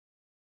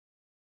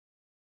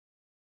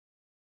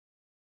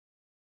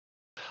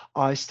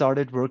I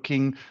started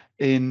working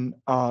in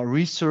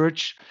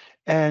research,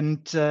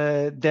 and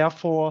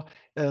therefore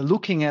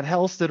looking at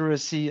health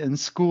literacy in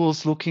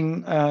schools,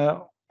 looking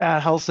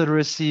health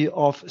literacy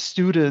of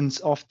students,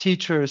 of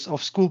teachers,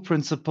 of school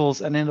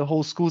principals, and in the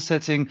whole school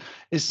setting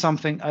is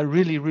something I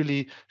really,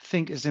 really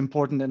think is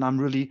important and I'm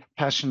really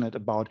passionate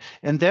about.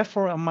 And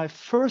therefore, on my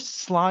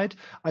first slide,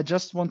 I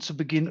just want to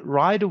begin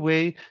right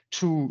away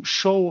to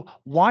show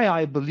why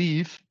I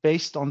believe,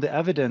 based on the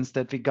evidence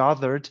that we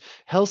gathered,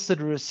 health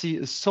literacy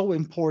is so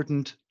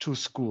important to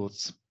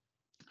schools.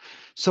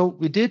 So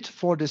we did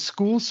for the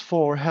Schools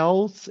for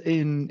Health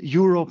in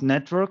Europe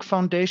Network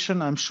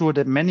Foundation. I'm sure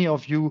that many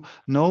of you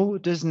know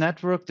this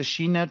network, the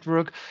SHE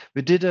network.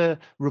 We did a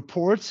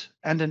report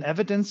and an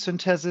evidence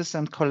synthesis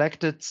and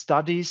collected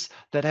studies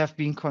that have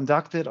been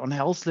conducted on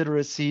health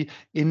literacy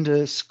in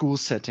the school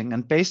setting.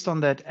 And based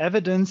on that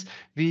evidence,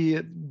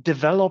 we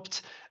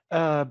developed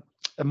a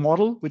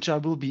model, which I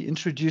will be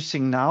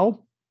introducing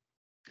now,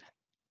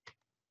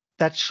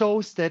 that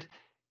shows that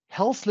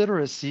health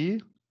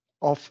literacy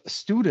of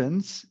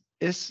students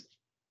is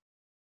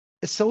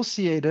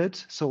associated,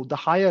 so the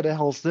higher the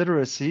health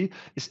literacy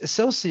is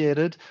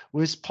associated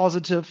with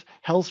positive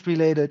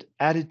health-related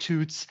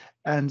attitudes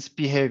and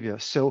behavior.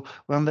 So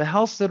when the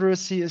health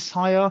literacy is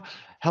higher,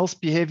 health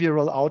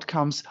behavioral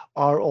outcomes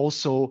are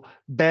also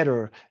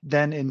better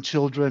than in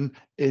children,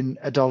 in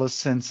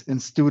adolescents, in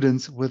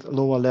students with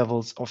lower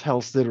levels of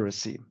health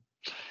literacy.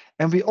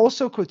 And we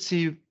also could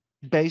see,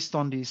 based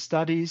on these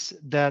studies,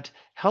 that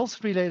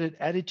health-related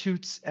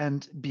attitudes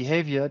and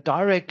behavior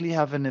directly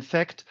have an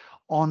effect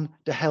on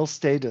the health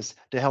status,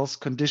 the health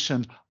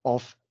condition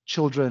of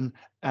children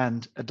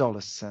and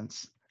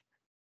adolescents.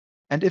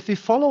 And if we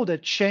follow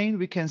that chain,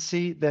 we can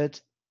see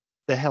that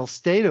the health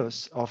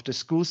status of the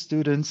school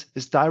students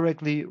is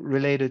directly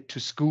related to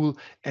school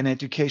and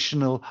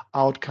educational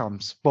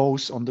outcomes,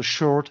 both on the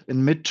short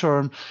and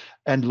midterm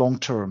and long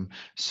term.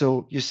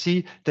 So you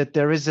see that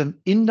there is an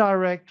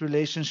indirect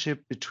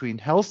relationship between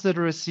health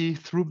literacy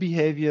through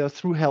behavior,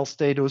 through health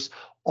status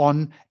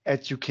on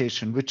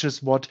education, which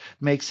is what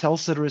makes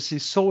health literacy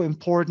so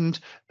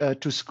important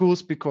to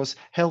schools, because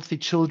healthy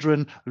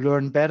children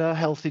learn better,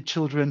 healthy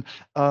children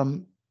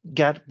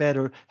get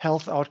better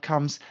health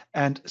outcomes,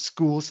 and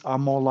schools are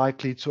more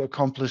likely to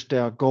accomplish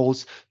their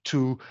goals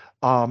to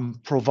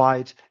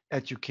provide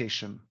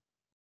education.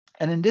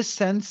 And in this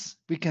sense,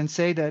 we can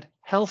say that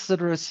health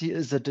literacy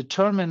is a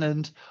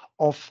determinant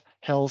of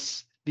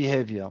health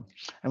behavior.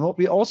 And what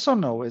we also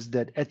know is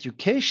that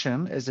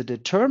education is a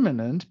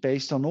determinant,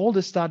 based on all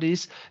the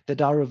studies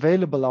that are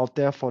available out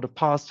there for the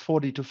past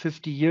 40 to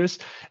 50 years,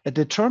 a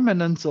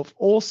determinant of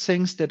all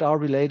things that are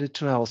related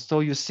to health. So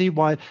you see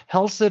why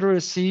health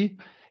literacy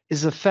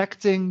is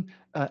affecting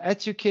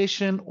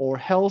education, or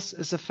health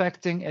is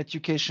affecting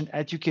education.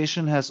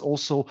 Education has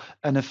also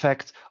an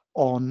effect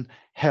on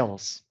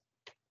health.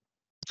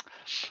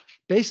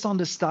 Based on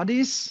the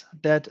studies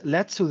that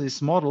led to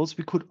these models,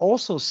 we could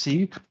also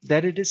see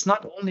that it is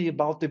not only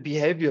about the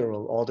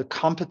behavioral or the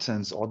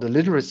competence or the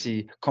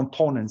literacy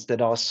components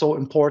that are so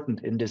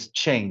important in this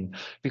chain,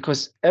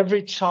 because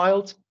every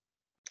child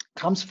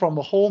comes from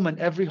a home and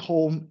every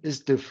home is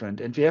different,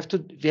 and we have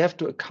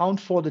to account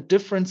for the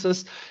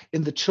differences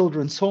in the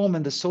children's home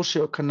and the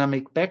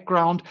socioeconomic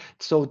background.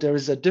 So there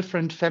is a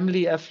different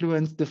family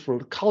affluence,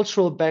 different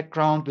cultural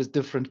background with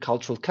different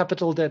cultural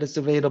capital that is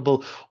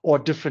available, or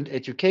different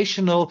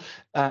educational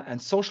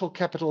and social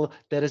capital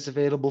that is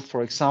available,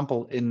 for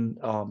example, in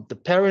the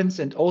parents,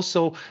 and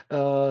also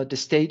the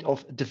state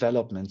of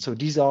development. So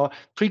these are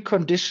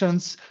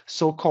preconditions,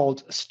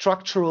 so-called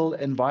structural,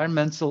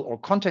 environmental, or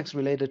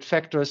context-related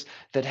factors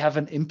that have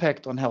an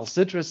impact on health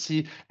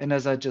literacy. And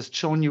as I just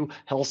shown you,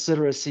 health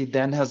literacy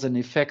then has an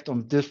effect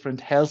on different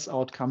health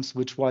outcomes,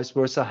 which vice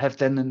versa have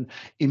then an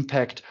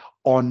impact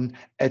on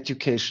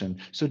education.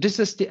 So this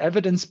is the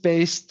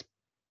evidence-based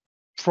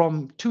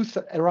from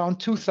around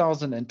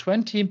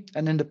 2020,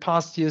 and in the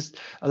past years,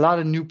 a lot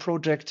of new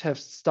projects have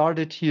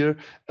started here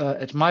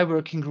at my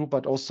working group,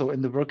 but also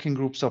in the working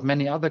groups of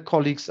many other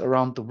colleagues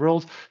around the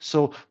world.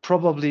 So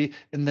probably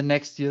in the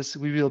next years,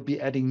 we will be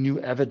adding new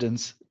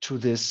evidence to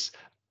this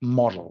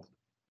model.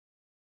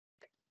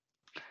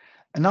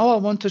 And now I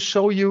want to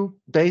show you,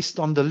 based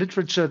on the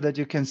literature that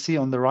you can see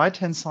on the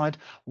right-hand side,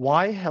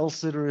 why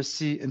health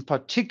literacy, in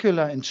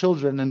particular in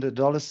children and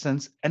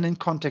adolescents and in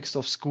context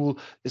of school,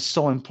 is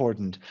so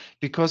important.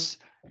 Because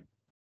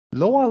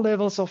lower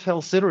levels of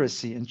health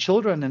literacy in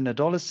children and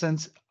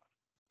adolescents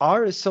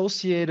are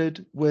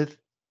associated with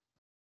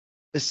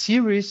a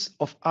series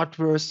of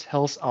adverse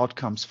health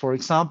outcomes. For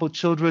example,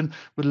 children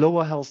with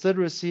lower health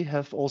literacy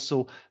have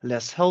also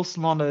less health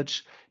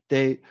knowledge.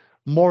 They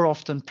more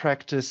often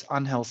practice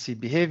unhealthy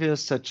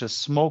behaviors such as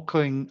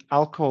smoking,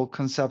 alcohol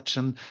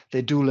consumption.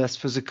 They do less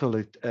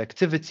physical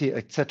activity,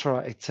 etc.,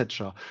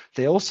 etc.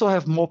 They also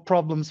have more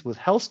problems with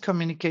health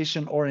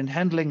communication or in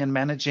handling and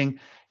managing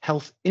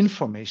health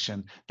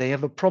information. They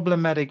have a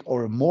problematic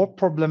or a more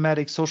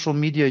problematic social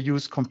media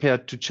use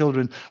compared to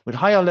children with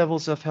higher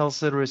levels of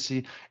health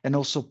literacy, and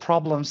also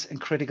problems in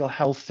critical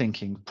health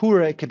thinking,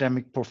 poor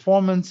academic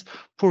performance,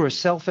 poor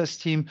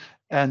self-esteem,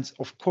 and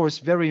of course,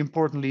 very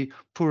importantly,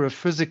 poorer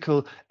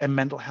physical and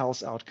mental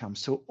health outcomes.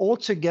 So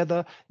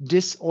altogether,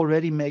 this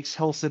already makes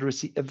health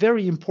literacy a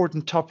very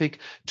important topic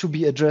to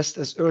be addressed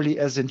as early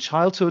as in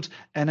childhood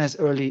and as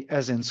early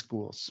as in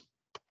schools.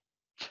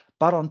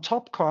 But on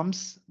top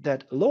comes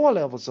that lower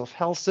levels of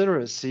health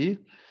literacy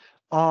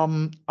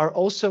are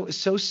also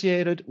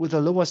associated with a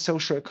lower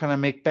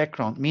socioeconomic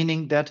background,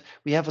 meaning that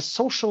we have a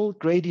social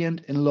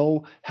gradient in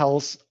low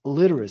health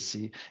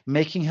literacy,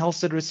 making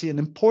health literacy an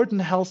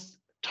important health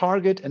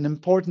target, an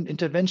important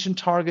intervention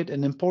target,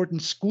 an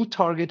important school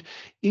target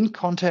in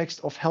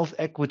context of health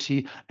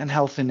equity and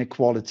health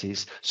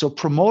inequalities. So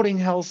promoting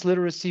health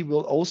literacy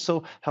will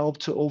also help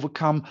to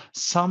overcome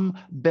some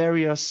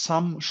barriers,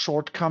 some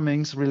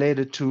shortcomings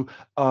related to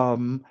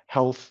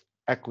health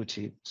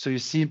equity. So you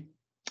see,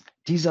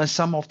 these are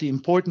some of the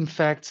important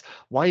facts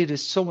why it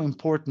is so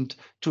important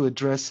to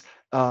address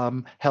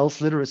health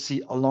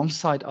literacy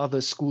alongside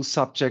other school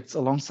subjects,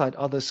 alongside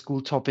other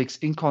school topics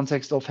in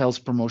context of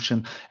health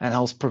promotion and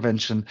health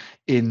prevention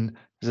in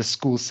the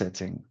school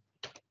setting.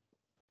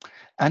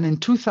 And in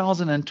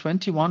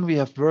 2021, we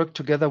have worked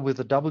together with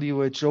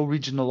the WHO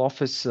Regional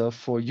Office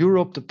for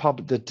Europe,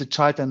 the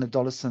Child and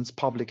Adolescents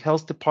Public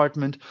Health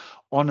Department,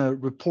 on a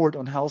report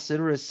on health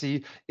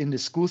literacy in the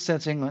school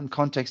setting and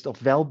context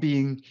of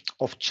well-being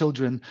of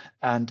children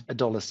and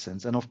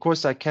adolescents. And of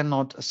course, I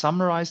cannot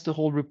summarize the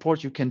whole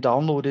report. You can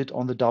download it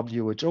on the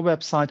WHO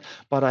website,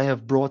 but I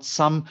have brought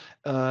some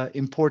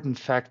important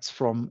facts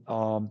from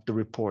the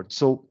report.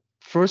 So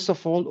first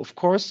of all, of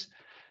course,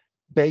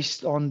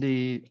 based on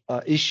the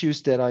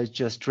issues that I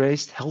just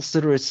raised, health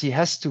literacy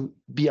has to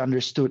be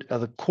understood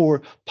as a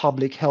core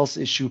public health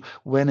issue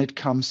when it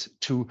comes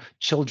to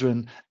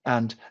children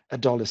and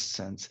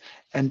adolescents.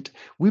 And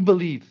we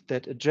believe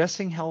that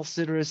addressing health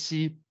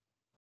literacy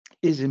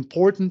is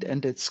important,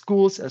 and at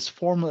schools as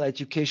formal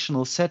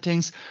educational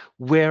settings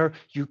where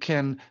you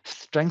can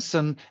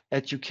strengthen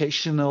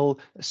educational,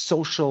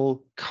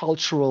 social,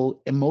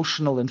 cultural,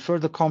 emotional, and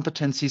further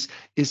competencies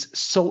is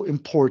so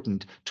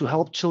important to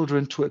help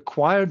children to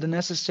acquire the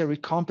necessary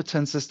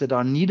competences that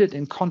are needed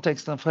in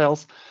context of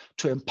health,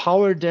 to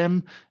empower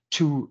them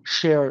to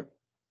share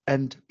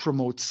and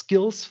promote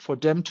skills for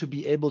them to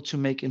be able to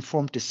make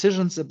informed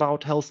decisions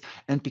about health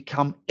and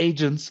become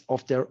agents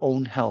of their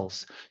own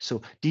health.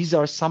 So these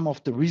are some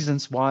of the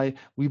reasons why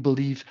we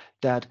believe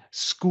that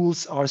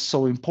schools are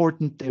so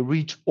important. They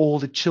reach all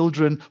the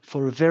children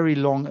for a very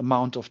long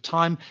amount of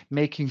time,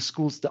 making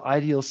schools the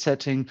ideal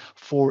setting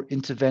for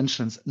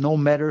interventions. No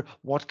matter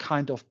what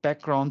kind of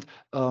background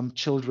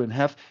children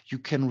have, you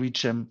can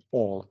reach them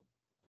all.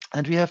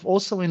 And we have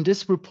also in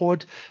this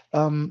report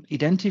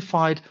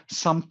identified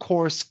some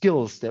core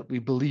skills that we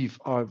believe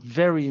are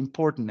very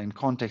important in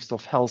context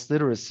of health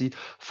literacy.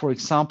 For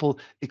example,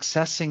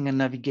 accessing and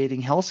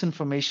navigating health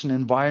information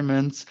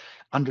environments,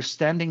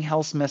 understanding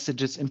health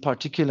messages, in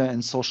particular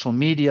in social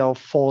media,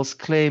 false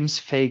claims,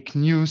 fake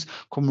news,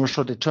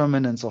 commercial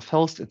determinants of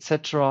health,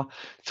 etc.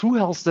 Through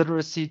health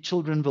literacy,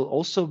 children will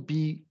also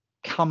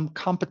become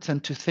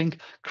competent to think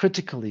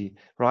critically,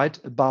 right,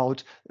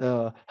 about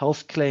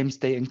health claims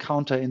they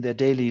encounter in their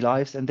daily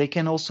lives. And they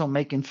can also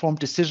make informed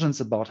decisions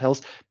about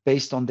health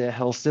based on their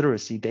health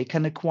literacy. They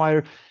can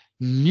acquire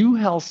new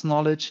health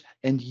knowledge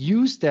and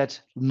use that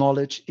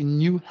knowledge in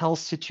new health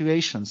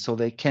situations, so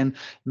they can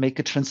make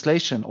a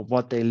translation of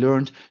what they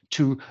learned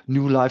to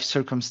new life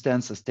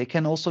circumstances. They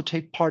can also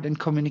take part in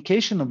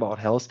communication about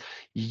health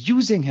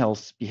using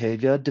health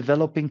behavior,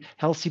 developing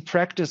healthy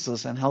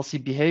practices and healthy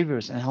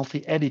behaviors and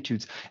healthy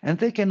attitudes. And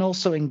they can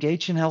also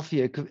engage in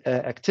healthy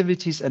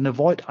activities and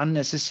avoid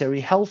unnecessary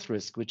health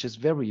risk, which is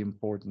very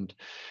important.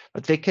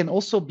 But they can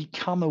also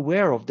become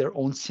aware of their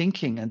own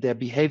thinking and their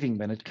behaving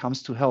when it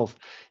comes to health.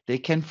 They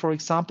can, for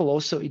example,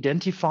 also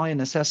identify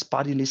and assess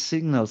bodily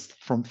signals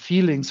from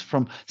feelings,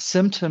 from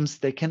symptoms.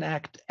 They can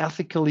act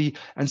ethically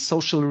and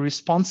socially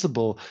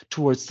responsible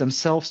towards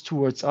themselves,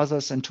 towards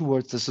others, and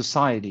towards the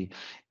society.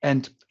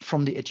 And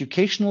from the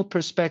educational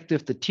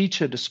perspective, the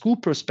teacher, the school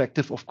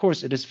perspective, of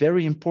course, it is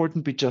very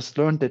important. We just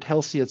learned that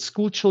healthy at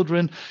school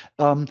children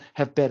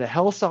have better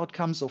health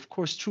outcomes. Of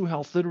course, through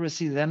health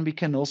literacy, then we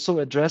can also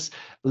address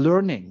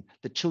learning.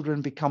 The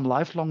children become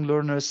lifelong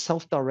learners,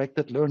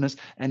 self-directed learners,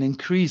 and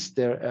increase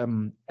their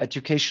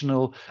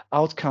educational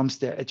outcomes,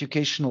 their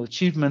educational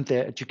achievement,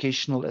 their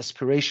educational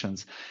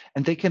aspirations.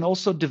 And they can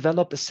also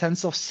develop a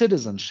sense of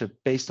citizenship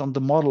based on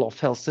the model of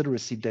health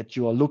literacy that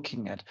you are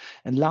looking at.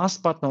 And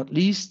last but not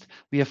least,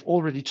 we have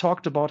already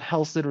talked about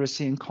health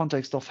literacy in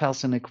context of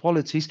health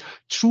inequalities.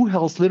 True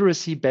health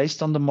literacy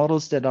based on the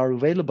models that are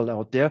available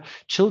out there,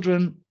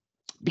 children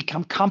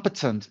become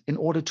competent in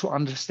order to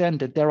understand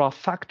that there are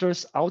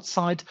factors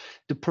outside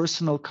the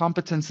personal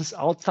competences,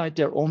 outside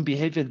their own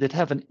behavior, that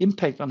have an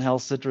impact on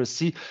health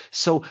literacy,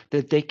 so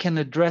that they can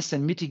address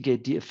and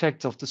mitigate the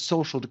effects of the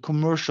social, the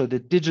commercial, the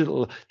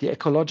digital, the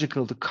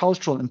ecological, the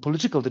cultural and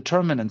political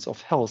determinants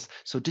of health.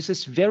 So this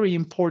is very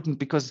important,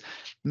 because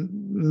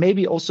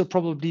maybe also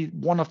probably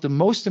one of the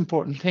most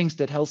important things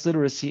that health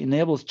literacy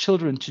enables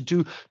children to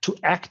do, to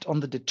act on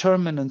the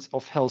determinants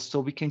of health. So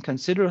we can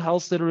consider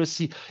health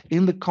literacy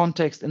in the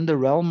context, in the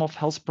realm of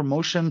health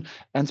promotion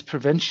and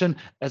prevention,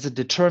 as a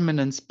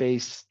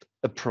determinants-based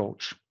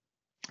approach.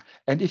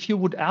 And if you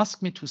would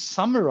ask me to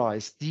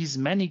summarize these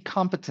many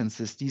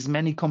competences, these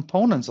many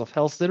components of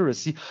health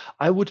literacy,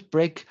 I would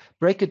break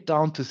it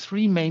down to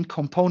three main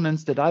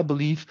components that I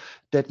believe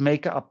that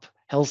make up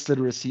health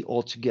literacy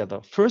altogether.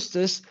 First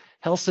is,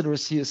 health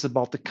literacy is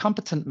about the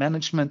competent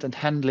management and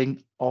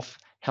handling of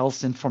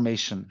health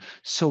information.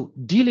 So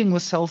dealing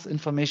with health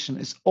information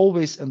is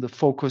always in the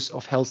focus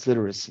of health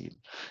literacy.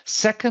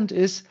 Second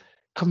is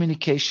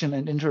communication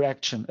and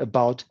interaction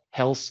about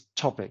health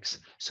topics.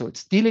 So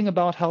it's dealing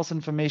about health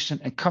information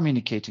and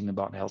communicating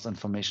about health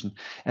information.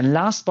 And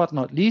last but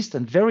not least,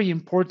 and very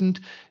important,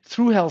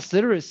 through health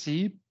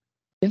literacy,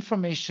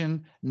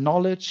 information,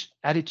 knowledge,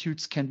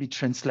 attitudes can be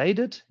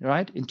translated,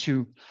 right,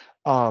 into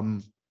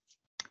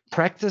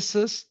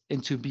practices,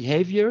 into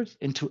behavior,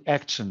 into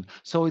action.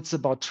 So it's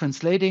about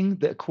translating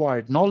the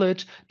acquired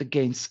knowledge, the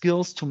gained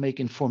skills to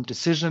make informed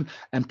decisions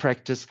and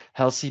practice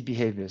healthy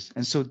behaviors.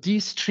 And so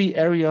these three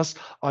areas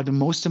are the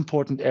most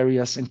important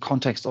areas in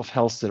context of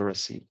health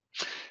literacy.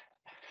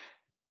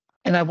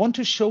 And I want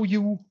to show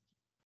you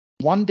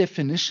one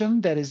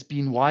definition that has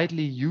been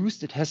widely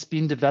used. It has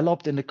been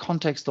developed in the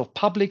context of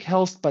public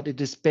health, but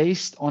it is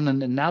based on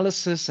an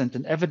analysis and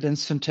an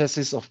evidence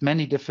synthesis of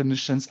many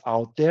definitions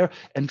out there,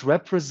 and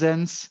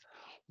represents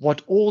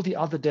what all the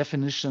other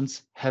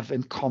definitions have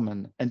in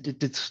common. And it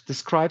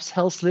describes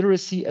health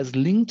literacy as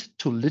linked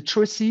to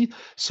literacy,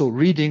 so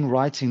reading,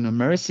 writing,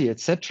 numeracy,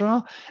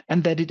 etc.,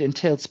 and that it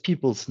entails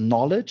people's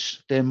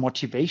knowledge, their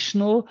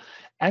motivational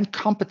and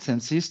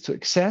competencies to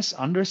access,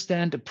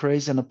 understand,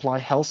 appraise, and apply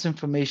health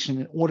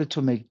information in order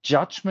to make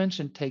judgments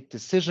and take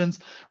decisions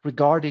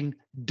regarding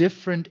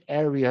different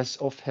areas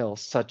of health,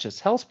 such as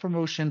health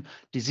promotion,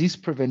 disease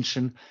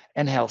prevention,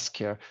 and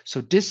healthcare.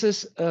 So this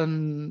is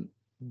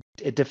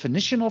a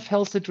definition of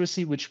health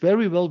literacy, which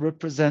very well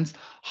represents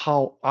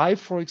how I,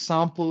 for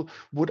example,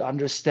 would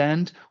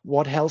understand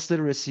what health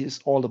literacy is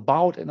all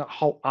about, and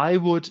how I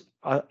would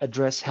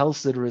address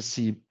health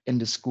literacy in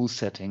the school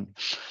setting.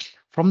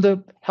 From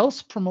the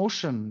health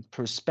promotion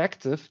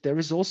perspective, there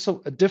is also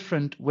a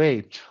different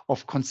way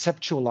of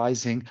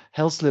conceptualizing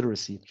health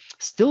literacy.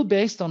 Still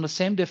based on the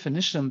same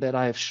definition that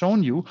I have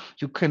shown you,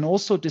 you can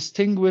also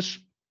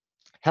distinguish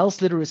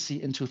health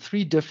literacy into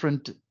three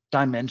different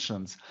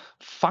dimensions: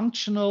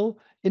 functional,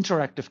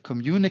 interactive,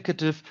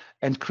 communicative,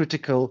 and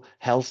critical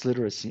health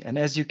literacy. And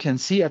as you can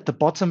see at the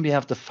bottom, we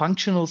have the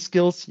functional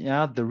skills,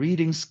 the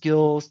reading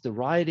skills, the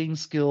writing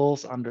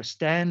skills,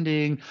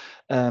 understanding,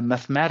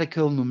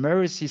 mathematical,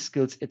 numeracy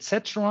skills,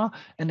 etc.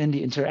 And in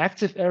the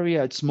interactive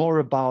area, it's more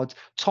about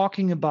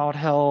talking about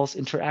health,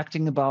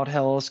 interacting about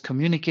health,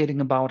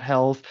 communicating about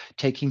health,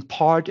 taking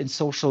part in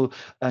social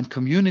and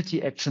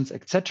community actions,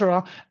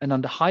 etc. And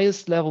on the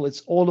highest level,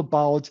 it's all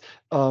about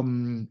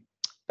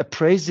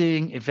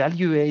appraising,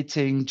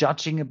 evaluating,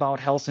 judging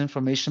about health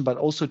information, but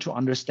also to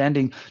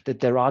understanding that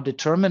there are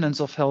determinants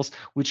of health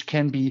which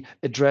can be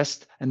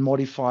addressed and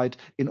modified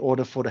in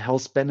order for the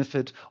health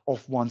benefit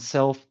of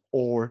oneself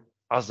or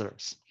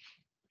others.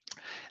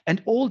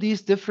 And all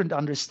these different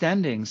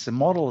understandings, the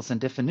models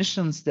and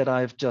definitions that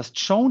I've just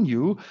shown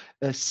you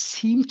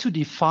seem to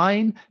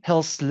define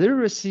health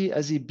literacy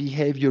as a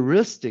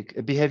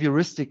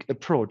behavioristic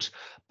approach.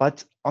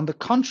 But on the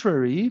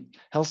contrary,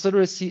 health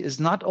literacy is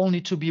not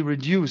only to be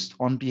reduced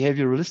on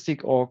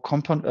behavioristic or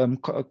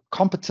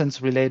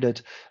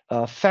competence-related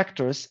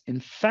factors. In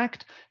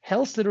fact,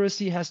 health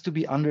literacy has to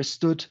be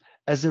understood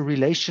as a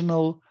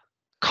relational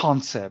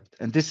concept.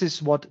 And this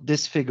is what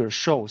this figure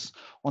shows.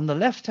 On the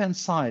left-hand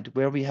side,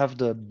 where we have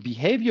the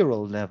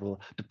behavioral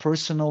level, the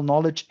personal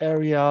knowledge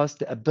areas,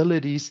 the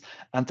abilities,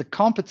 and the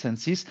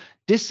competencies,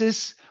 this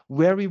is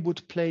where we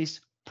would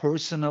place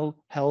personal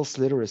health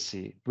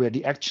literacy, where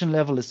the action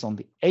level is on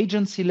the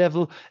agency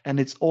level, and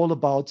it's all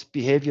about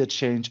behavior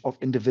change of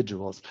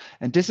individuals.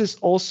 And this is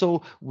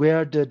also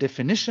where the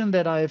definition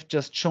that I have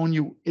just shown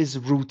you is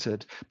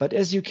rooted. But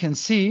as you can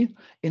see,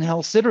 in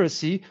health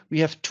literacy, we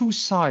have two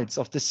sides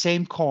of the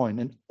same coin,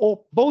 and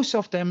both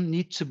of them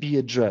need to be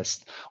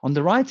addressed. On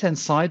the right-hand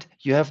side,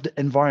 you have the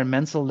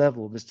environmental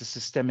level with the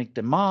systemic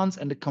demands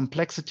and the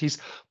complexities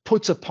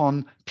put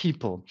upon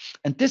people.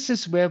 And this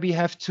is where we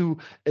have to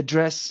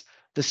address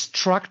the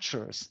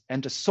structures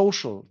and the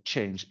social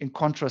change in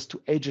contrast to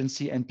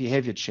agency and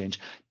behavior change.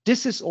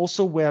 This is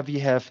also where we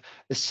have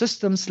a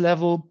systems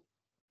level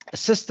a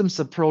systems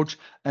approach,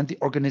 and the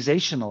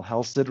organizational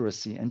health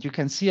literacy. And you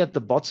can see at the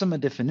bottom a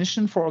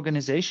definition for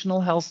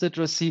organizational health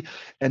literacy.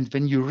 And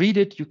when you read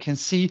it, you can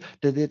see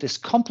that it is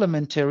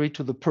complementary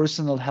to the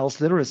personal health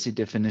literacy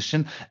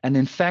definition. And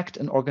in fact,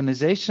 an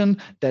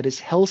organization that is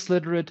health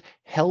literate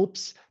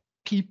helps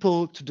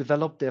people to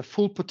develop their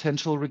full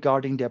potential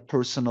regarding their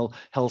personal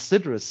health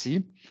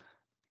literacy.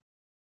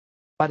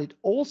 But it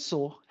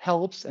also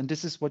helps, and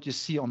this is what you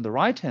see on the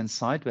right-hand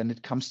side when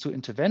it comes to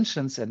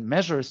interventions and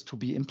measures to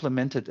be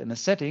implemented in a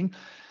setting,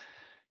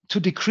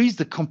 to decrease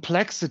the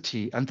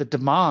complexity and the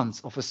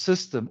demands of a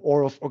system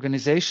or of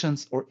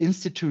organizations or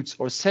institutes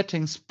or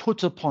settings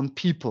put upon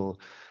people.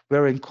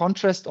 Where in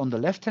contrast, on the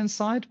left-hand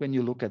side, when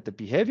you look at the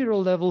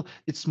behavioral level,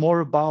 it's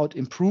more about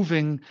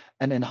improving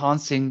and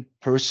enhancing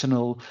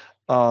personal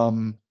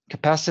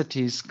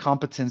capacities,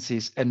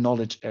 competencies, and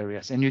knowledge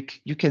areas. And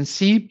you can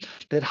see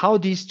that how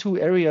these two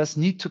areas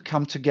need to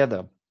come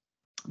together.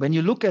 When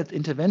you look at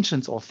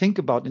interventions or think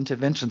about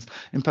interventions,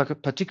 in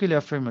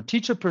particular from a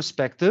teacher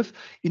perspective,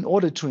 in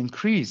order to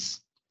increase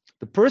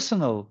the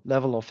personal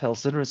level of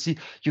health literacy,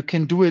 you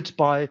can do it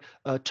by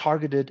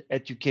targeted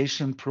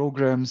education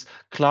programs,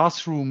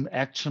 classroom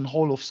action,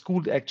 whole of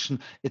school action,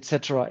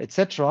 etc.,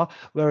 etc.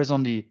 Whereas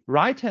on the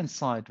right-hand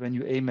side, when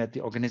you aim at the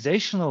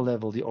organizational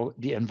level,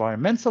 the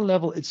environmental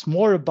level, it's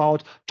more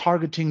about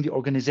targeting the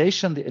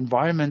organization, the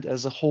environment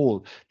as a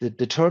whole, the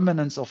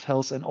determinants of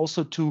health, and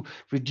also to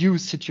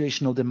reduce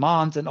situational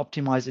demands and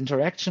optimize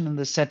interaction in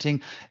the setting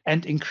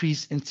and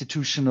increase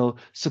institutional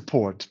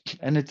support.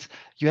 And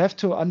you have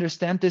to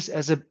understand this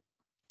as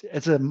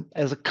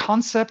a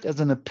concept, as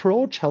an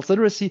approach, health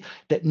literacy,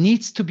 that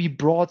needs to be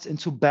brought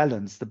into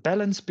balance, the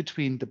balance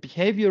between the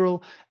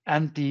behavioral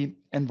and the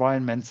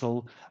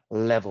environmental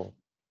level.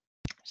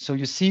 So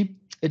you see,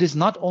 it is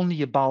not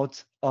only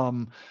about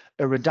a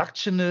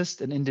reductionist,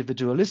 an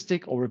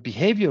individualistic, or a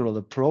behavioral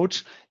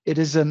approach. It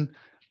is a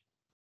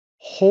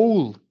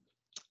whole,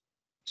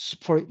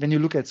 when you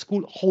look at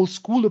whole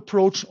school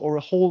approach or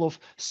a whole of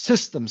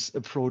systems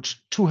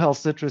approach to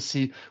health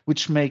literacy,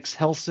 which makes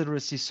health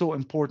literacy so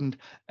important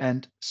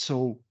and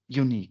so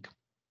unique.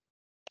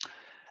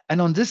 And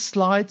on this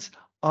slide,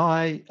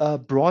 I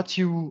brought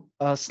you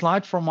a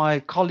slide from my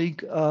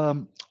colleague,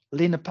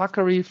 Lene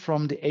Packary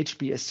from the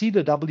HBSC,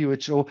 the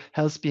WHO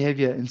Health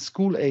Behavior in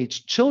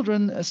School-Aged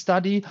Children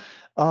study.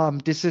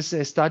 This is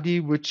a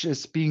study which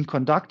is being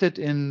conducted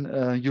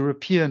in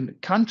European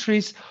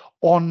countries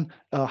on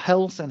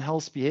health and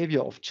health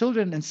behavior of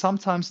children, and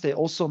sometimes they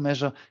also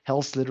measure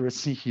health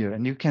literacy here.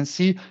 And you can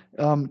see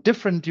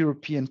different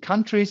European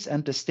countries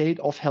and the state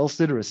of health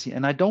literacy.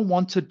 And I don't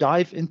want to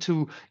dive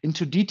into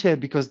detail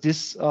because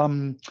these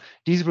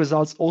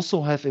results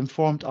also have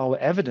informed our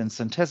evidence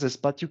synthesis,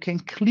 but you can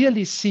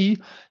clearly see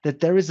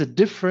that there is a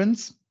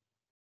difference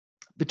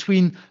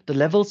between the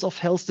levels of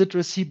health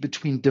literacy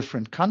between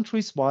different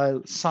countries,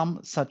 while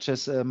some, such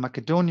as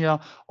Macedonia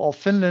or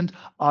Finland,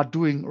 are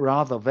doing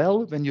rather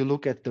well. When you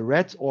look at the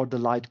red or the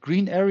light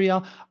green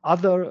area,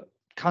 other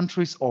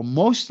countries or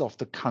most of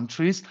the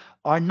countries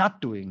are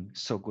not doing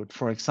so good.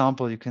 For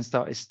example, you can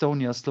start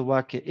Estonia,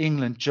 Slovakia,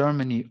 England,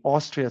 Germany,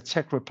 Austria,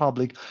 Czech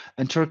Republic,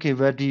 and Turkey,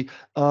 where the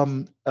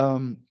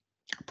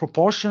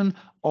proportion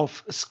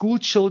of school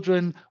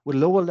children with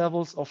lower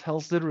levels of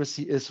health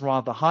literacy is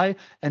rather high,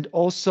 and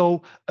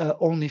also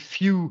only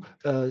few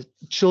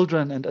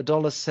children and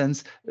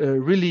adolescents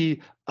really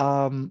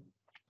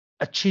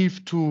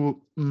achieve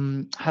to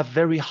have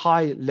very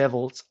high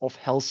levels of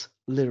health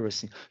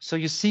literacy. So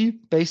you see,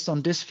 based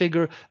on this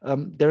figure,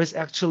 there is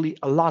actually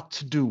a lot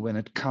to do when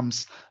it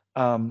comes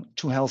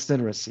to health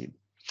literacy.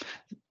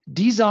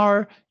 These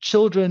are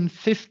children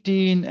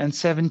 15 and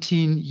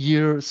 17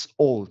 years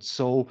old,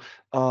 so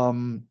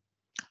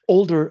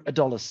older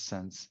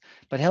adolescents.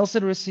 But health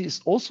literacy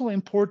is also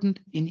important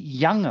in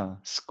younger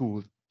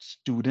school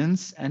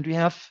students, and we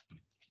have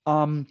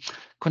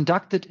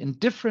conducted in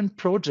different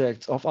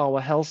projects of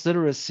our health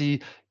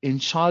literacy in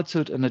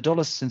childhood and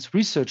adolescence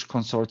research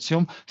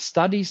consortium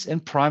studies in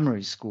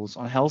primary schools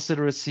on health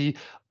literacy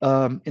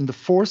in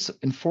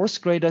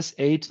fourth graders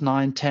 8,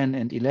 9, 10,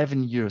 and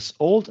 11 years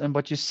old. And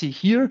what you see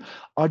here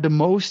are the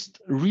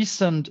most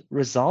recent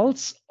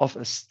results of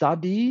a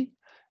study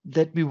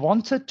that we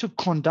wanted to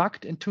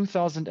conduct in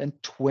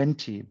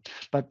 2020.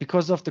 But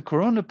because of the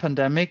corona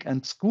pandemic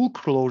and school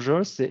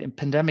closures, the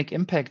pandemic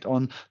impact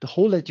on the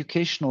whole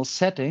educational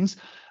settings,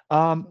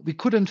 we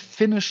couldn't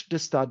finish the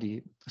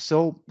study.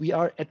 So we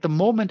are at the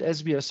moment,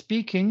 as we are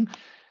speaking,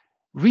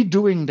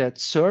 redoing that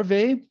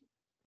survey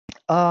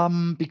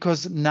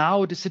because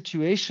now the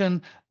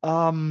situation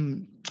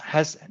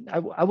has,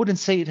 I wouldn't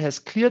say it has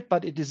cleared,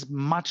 but it is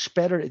much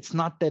better. It's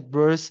not that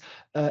worse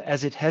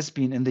as it has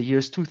been in the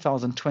years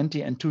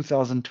 2020 and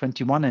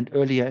 2021 and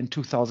earlier in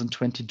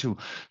 2022.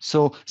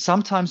 So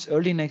sometimes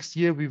early next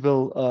year, we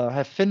will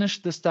have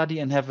finished the study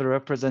and have a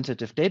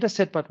representative data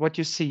set. But what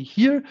you see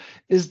here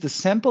is the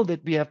sample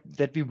that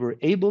we were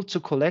able to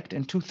collect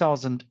in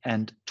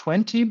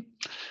 2020.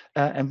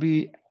 And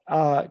we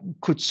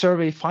could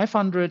survey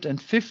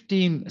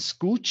 515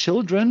 school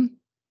children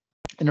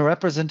in a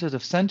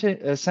representative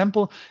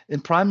sample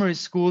in primary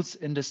schools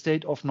in the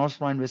state of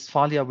North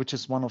Rhine-Westphalia, which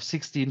is one of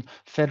 16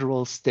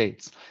 federal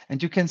states.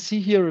 And you can see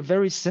here a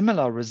very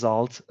similar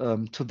result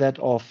to that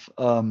of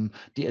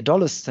the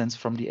adolescents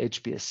from the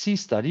HBSC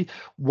study,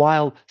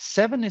 while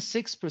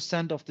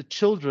 76% of the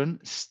children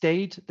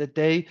state that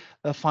they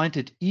find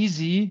it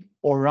easy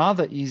or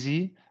rather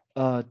easy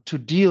to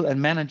deal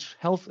and manage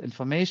health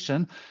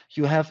information.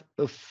 You have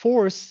a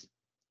fourth,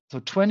 so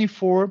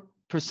 24%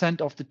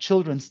 of the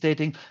children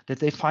stating that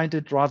they find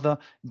it rather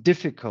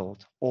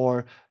difficult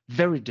or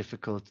very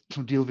difficult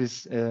to deal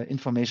with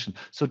information.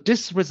 So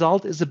this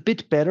result is a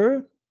bit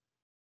better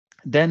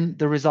than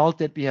the result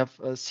that we have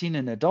seen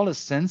in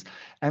adolescents.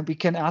 And we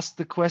can ask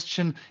the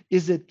question,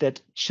 is it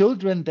that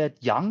children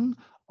that young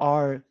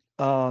are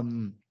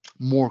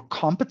more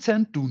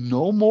competent, do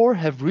know more,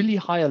 have really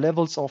higher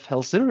levels of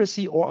health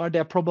literacy, or are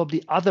there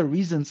probably other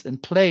reasons in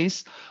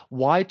place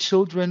why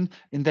children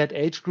in that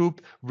age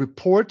group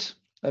report,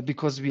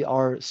 because we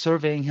are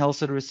surveying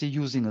health literacy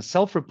using a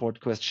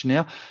self-report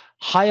questionnaire,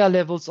 higher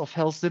levels of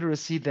health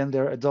literacy than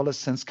their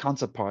adolescent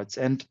counterparts?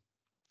 And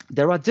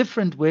there are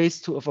different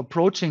ways of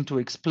approaching to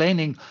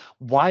explaining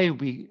why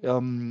we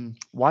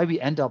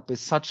end up with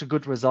such a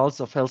good results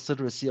of health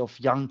literacy of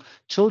young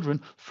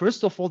children.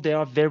 First of all, they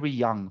are very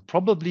young.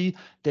 Probably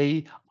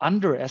they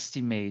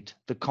underestimate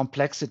the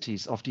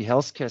complexities of the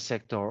healthcare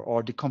sector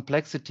or the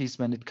complexities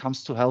when it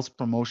comes to health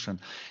promotion.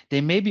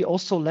 They maybe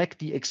also lack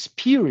the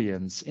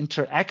experience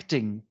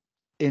interacting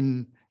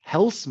in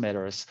health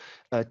matters,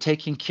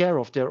 taking care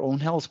of their own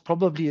health.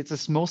 Probably it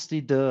is mostly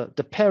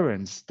the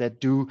parents that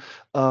do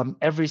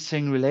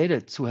everything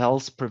related to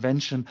health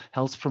prevention,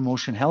 health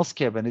promotion,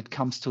 healthcare when it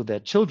comes to their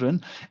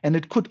children. And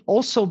it could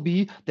also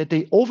be that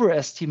they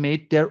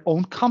overestimate their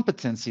own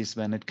competencies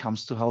when it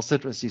comes to health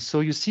literacy. So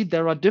you see,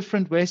 there are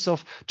different ways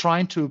of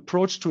trying to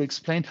approach to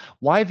explain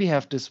why we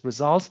have these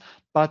results.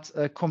 But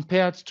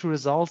compared to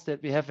results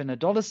that we have in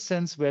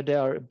adolescents, where they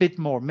are a bit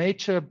more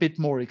mature, a bit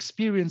more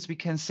experienced, we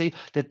can say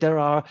that there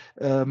are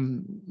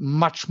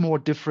much more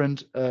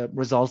different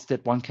results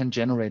that one can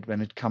generate when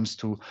it comes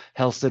to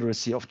health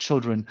literacy of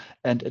children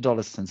and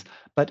adolescents.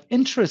 But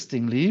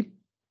interestingly,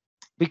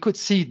 we could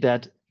see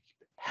that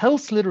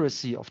health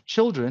literacy of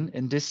children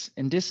in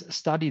this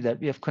study that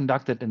we have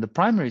conducted in the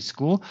primary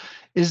school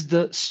is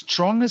the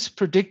strongest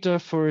predictor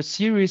for a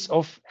series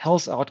of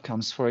health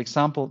outcomes. For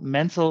example,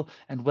 mental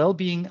and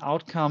well-being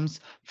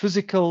outcomes,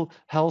 physical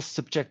health,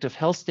 subjective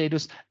health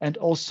status, and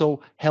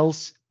also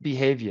health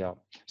behavior.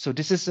 So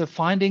this is a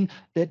finding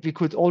that we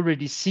could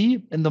already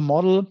see in the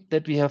model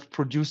that we have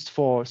produced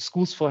for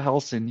Schools for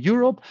Health in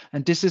Europe.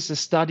 And this is a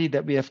study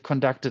that we have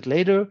conducted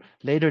later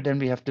than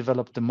we have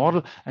developed the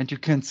model. And you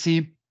can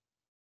see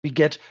we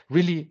get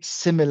really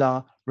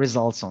similar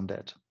results on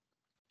that.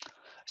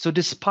 So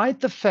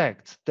despite the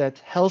fact that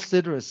health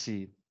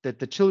literacy, that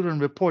the children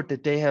report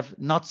that they have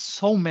not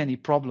so many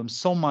problems,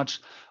 so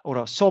much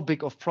or so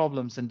big of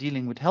problems in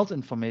dealing with health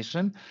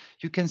information,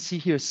 you can see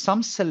here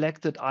some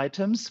selected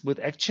items with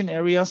action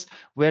areas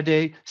where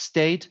they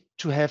state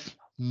to have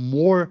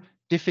more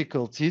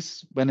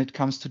difficulties when it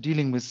comes to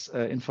dealing with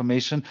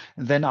information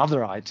than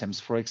other items.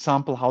 For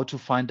example, how to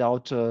find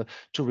out to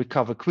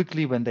recover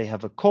quickly when they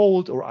have a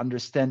cold, or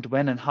understand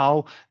when and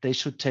how they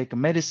should take a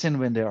medicine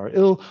when they are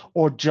ill,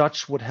 or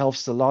judge what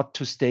helps a lot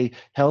to stay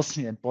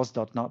healthy and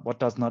what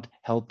does not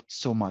help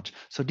so much.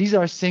 So these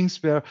are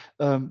things where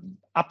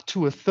up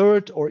to a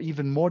third or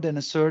even more than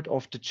a third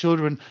of the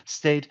children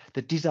state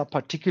that these are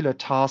particular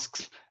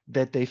tasks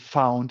that they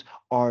found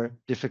are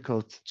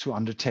difficult to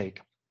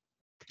undertake.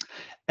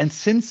 And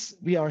since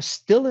we are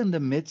still in the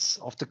midst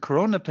of the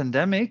corona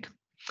pandemic,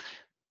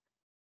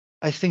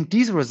 I think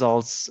these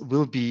results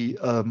will be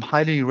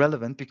highly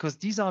relevant, because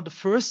these are the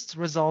first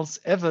results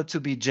ever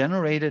to be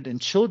generated in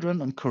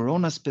children on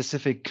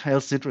corona-specific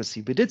health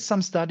literacy. We did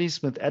some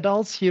studies with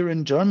adults here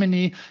in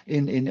Germany,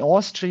 in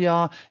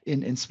Austria,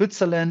 in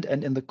Switzerland,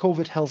 and in the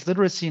COVID Health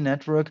Literacy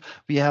Network,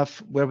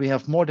 where we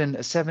have more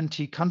than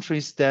 70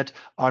 countries that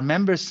are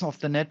members of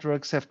the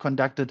networks, have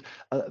conducted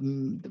a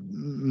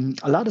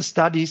lot of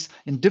studies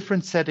in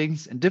different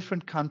settings, in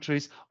different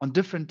countries, on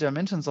different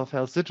dimensions of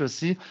health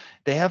literacy.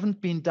 They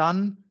haven't been done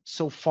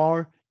so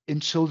far in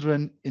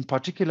children, in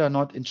particular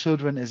not in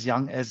children as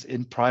young as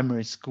in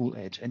primary school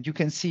age. And you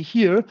can see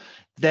here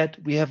that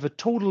we have a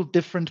total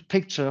different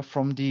picture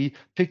from the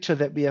picture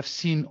that we have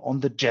seen on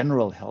the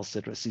general health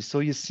literacy. So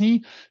you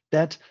see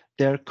that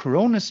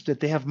that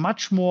they have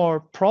much more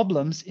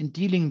problems in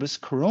dealing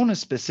with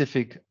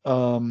corona-specific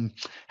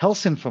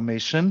health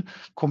information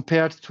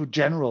compared to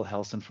general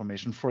health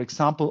information. For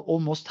example,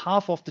 almost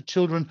half of the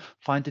children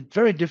find it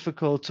very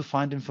difficult to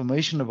find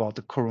information about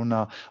the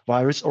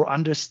coronavirus or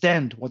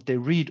understand what they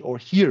read or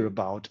hear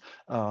about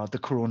the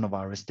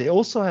coronavirus. They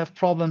also have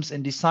problems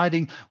in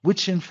deciding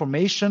which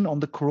information on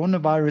the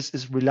coronavirus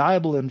is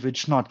reliable and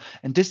which not.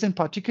 And this in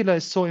particular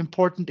is so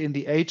important in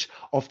the age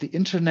of the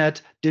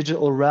internet,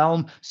 digital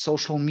realm,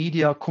 social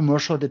media,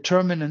 commercial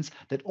determinants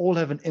that all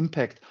have an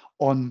impact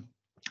on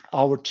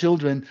our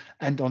children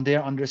and on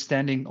their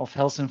understanding of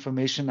health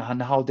information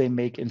and how they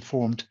make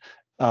informed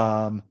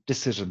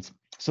decisions.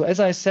 So as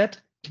I said,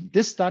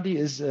 this study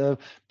is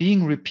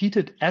being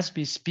repeated as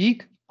we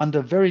speak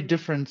under very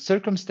different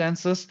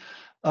circumstances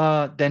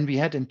than we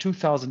had in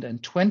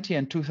 2020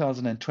 and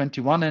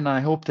 2021. And I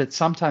hope that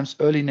sometimes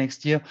early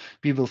next year,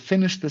 we will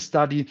finish the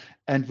study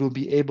and will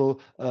be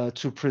able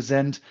to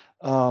present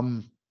a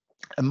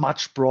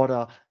much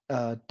broader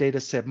data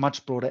set,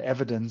 much broader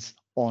evidence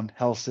on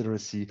health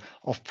literacy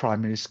of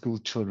primary school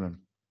children.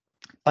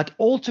 But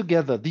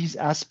altogether, these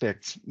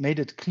aspects made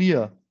it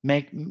clear,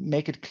 make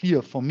it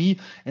clear for me,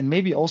 and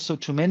maybe also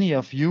to many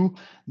of you,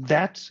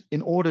 that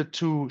in order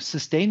to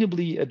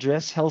sustainably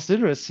address health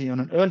literacy on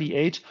an early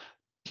age,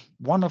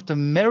 one of the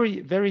very,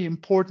 very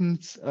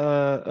important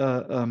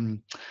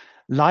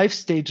life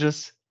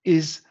stages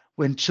is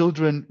when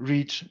children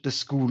reach the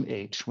school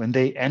age, when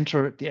they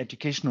enter the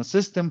educational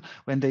system,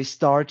 when they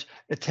start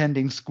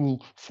attending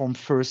school from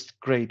first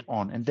grade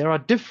on. And there are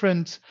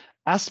different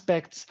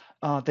aspects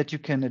that you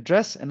can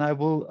address, and I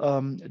will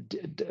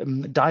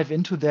dive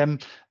into them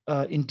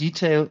in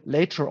detail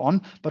later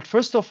on. But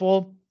first of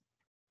all,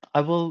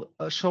 I will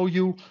show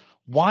you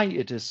why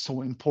it is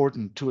so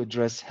important to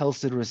address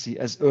health literacy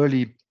as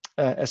early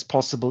as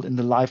possible in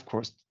the life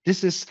course.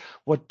 This is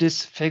what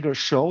this figure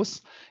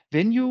shows.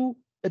 When you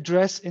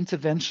address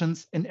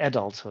interventions in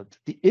adulthood,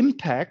 the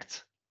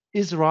impact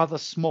is rather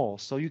small,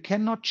 so you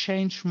cannot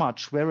change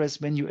much,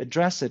 whereas when you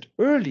address it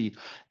early,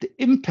 the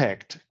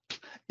impact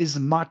is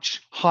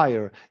much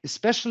higher,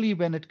 especially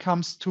when it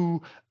comes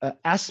to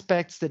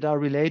aspects that are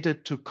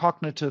related to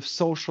cognitive,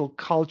 social,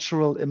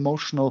 cultural,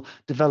 emotional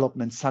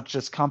development, such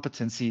as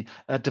competency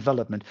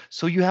development.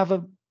 So you have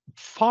a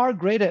far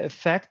greater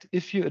effect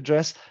if you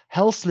address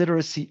health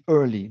literacy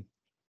early.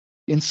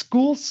 In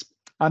schools,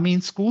 I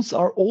mean, schools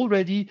are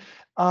already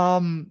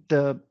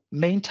the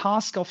main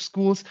task of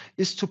schools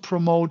is to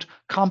promote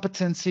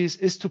competencies,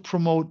 is to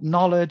promote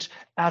knowledge,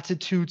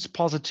 attitudes,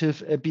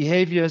 positive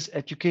behaviors,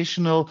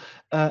 educational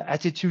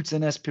attitudes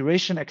and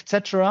aspiration,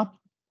 etc.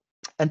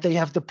 And they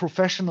have the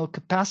professional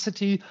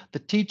capacity, the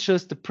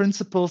teachers, the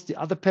principals, the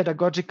other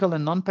pedagogical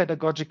and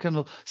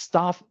non-pedagogical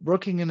staff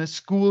working in a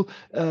school.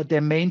 Their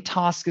main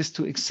task is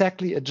to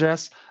exactly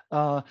address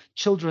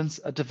children's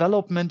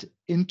development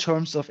in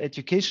terms of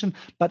education.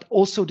 But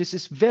also this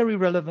is very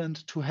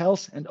relevant to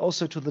health and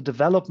also to the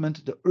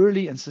development, the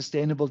early and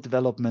sustainable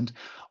development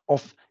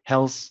of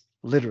health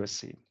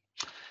literacy.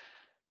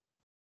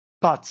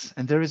 But,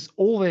 and there is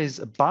always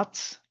a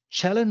but,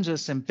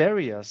 challenges and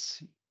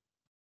barriers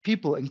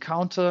people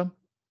encounter,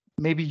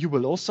 maybe you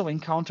will also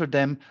encounter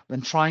them when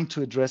trying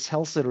to address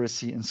health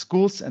literacy in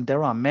schools, and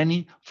there are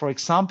many. For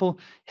example,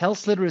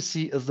 health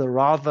literacy is a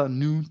rather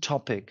new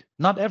topic.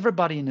 Not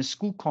everybody in a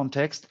school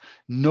context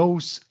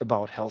knows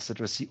about health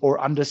literacy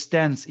or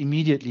understands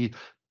immediately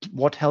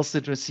what health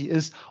literacy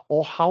is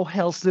or how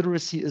health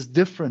literacy is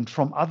different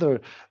from other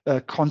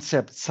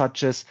concepts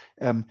such as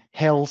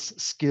health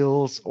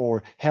skills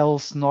or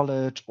health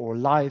knowledge or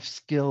life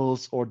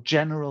skills or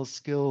general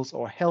skills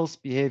or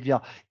health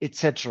behavior,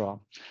 etc.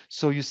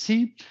 So you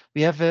see,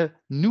 we have a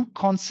new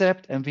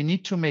concept and we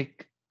need to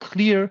make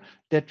clear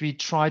that we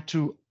try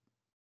to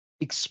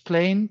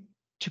explain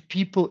to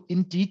people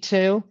in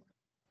detail,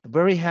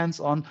 very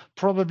hands-on,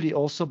 probably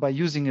also by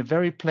using a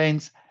very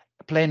plain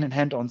and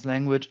hand-on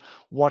language,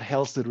 what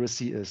health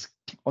literacy is.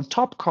 On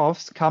top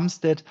comes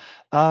that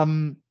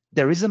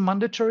there is a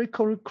mandatory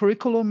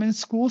curriculum in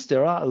schools.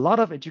 There are a lot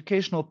of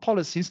educational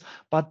policies,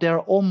 but there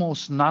are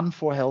almost none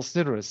for health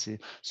literacy.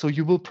 So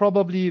you will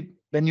probably,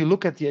 when you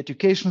look at the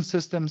education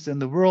systems in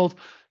the world,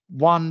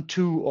 1,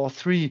 2, or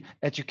 3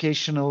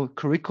 educational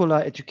curricula,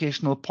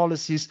 educational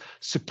policies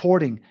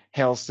supporting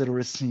health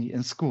literacy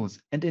in schools.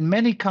 And in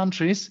many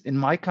countries, in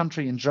my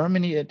country, in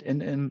Germany,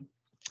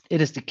 it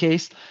is the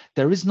case,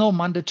 there is no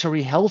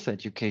mandatory health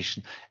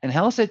education. And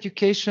health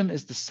education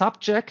is the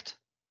subject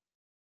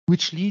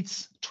which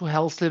leads to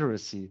health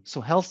literacy.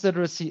 So health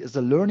literacy is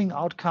a learning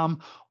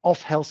outcome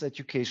of health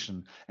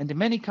education. And in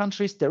many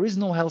countries, there is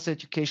no health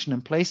education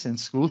in place in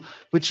school,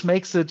 which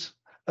makes it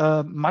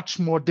much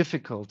more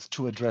difficult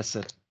to address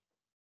it.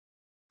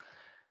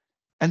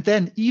 And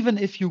then even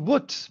if you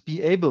would be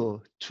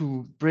able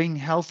to bring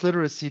health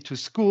literacy to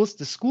schools,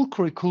 the school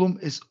curriculum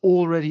is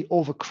already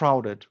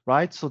overcrowded,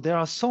 right? So there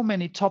are so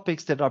many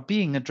topics that are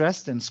being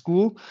addressed in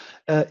school.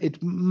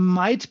 It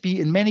might be,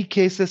 in many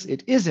cases,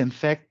 it is in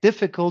fact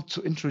difficult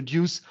to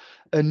introduce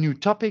new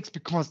topics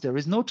because there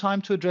is no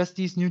time to address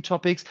these new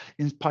topics,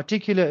 in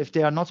particular if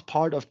they are not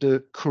part of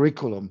the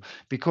curriculum,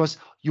 because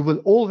you will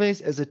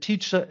always, as a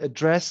teacher,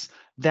 address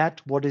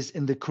that what is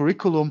in the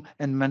curriculum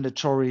and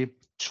mandatory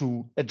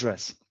to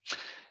address.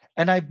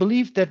 And I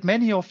believe that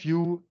many of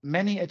you,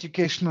 many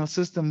educational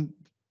systems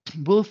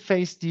will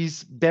face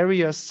these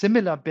barriers,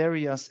 similar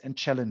barriers and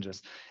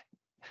challenges.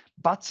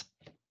 But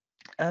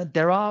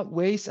there are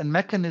ways and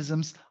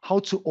mechanisms how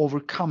to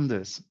overcome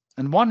this.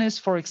 And one is,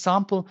 for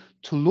example,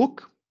 to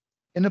look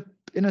in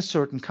in a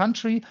certain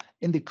country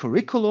in the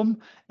curriculum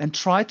and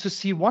try to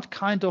see what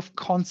kind of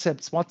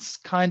concepts, what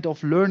kind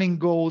of learning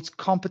goals,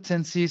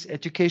 competencies,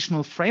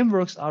 educational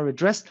frameworks are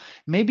addressed.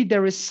 Maybe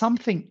there is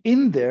something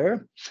in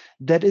there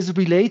that is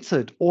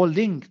related or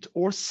linked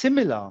or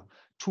similar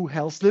to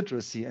health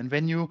literacy. And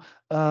when you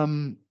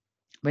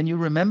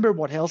remember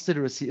what health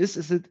literacy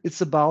is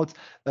it's about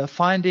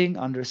finding,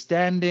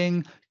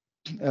 understanding,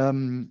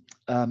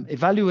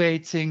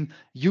 evaluating,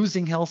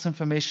 using health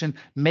information,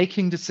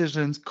 making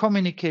decisions,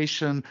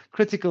 communication,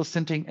 critical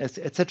thinking,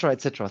 etc.,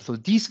 etc. So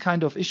these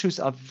kind of issues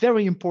are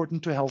very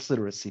important to health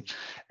literacy.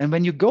 And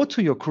when you go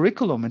to your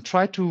curriculum and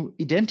try to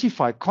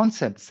identify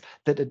concepts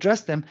that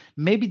address them,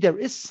 maybe there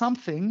is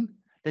something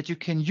that you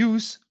can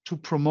use to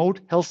promote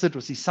health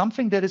literacy,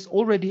 something that is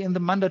already in the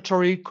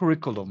mandatory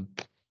curriculum.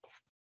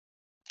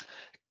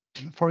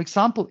 For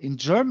example, in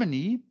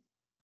Germany,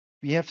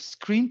 we have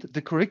screened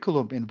the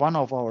curriculum in one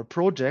of our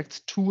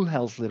projects, Tool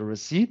Health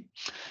Literacy,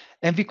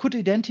 and we could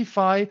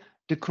identify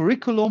the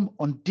curriculum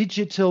on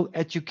digital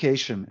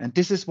education. And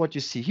this is what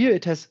you see here.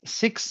 It has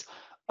 6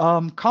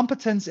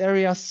 competence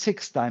areas,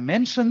 6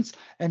 dimensions.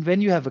 And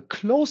when you have a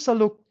closer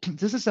look,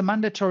 this is a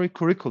mandatory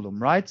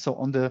curriculum, right? So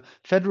on the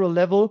federal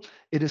level,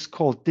 it is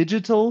called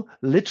digital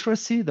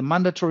literacy, the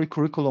mandatory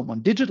curriculum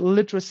on digital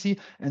literacy.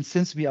 And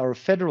since we are a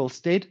federal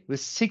state with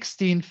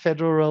 16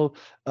 federal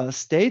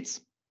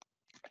states,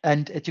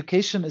 and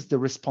education is the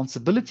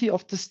responsibility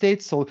of the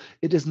state. So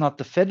it is not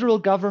the federal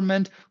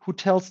government who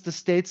tells the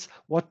states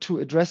what to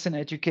address in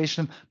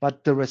education,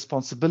 but the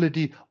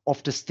responsibility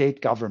of the state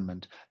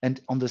government.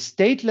 And on the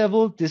state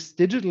level, this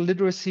digital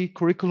literacy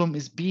curriculum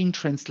is being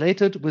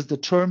translated with the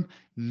term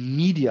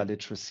media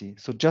literacy.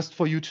 So just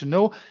for you to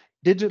know,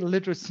 digital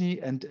literacy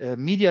and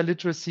media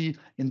literacy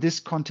in this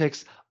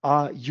context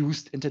are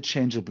used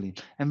interchangeably.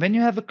 And when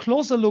you have a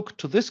closer look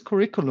to this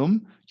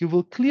curriculum, you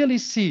will clearly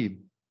see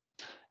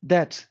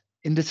that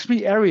in the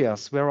 3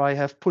 areas where I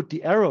have put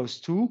the arrows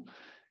to,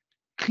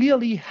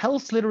 clearly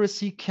health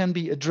literacy can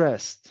be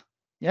addressed.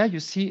 Yeah, you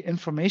see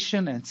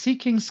information and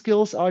seeking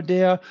skills are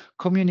there,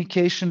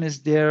 communication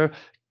is there,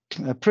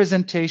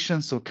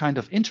 presentation, so kind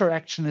of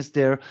interaction is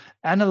there,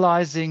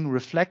 analyzing,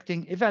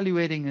 reflecting,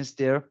 evaluating is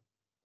there.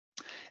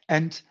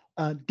 And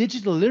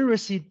digital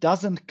literacy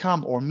doesn't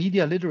come, or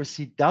media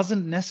literacy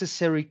doesn't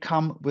necessarily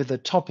come with a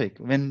topic.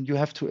 When you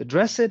have to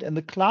address it in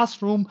the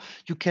classroom,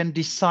 you can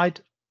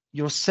decide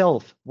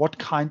yourself what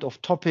kind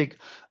of topic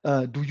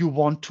do you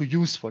want to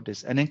use for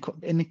this. And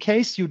in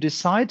case you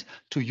decide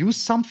to use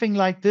something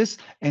like this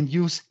and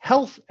use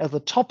health as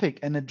a topic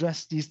and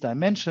address these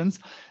dimensions,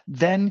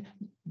 then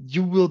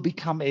you will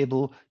become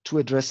able to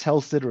address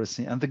health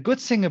literacy. And the good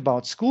thing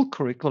about school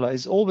curricula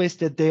is always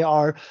that they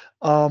are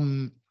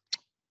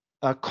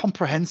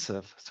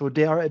comprehensive. So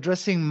they are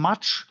addressing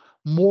much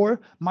more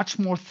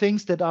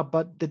things that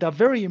are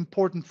very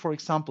important. For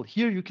example,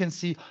 here you can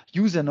see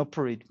use and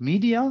operate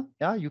media.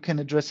 Yeah, you can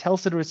address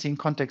health literacy in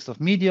context of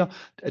media,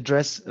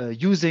 address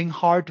using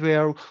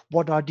hardware,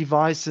 what are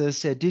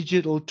devices,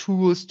 digital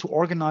tools to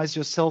organize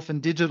yourself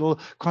in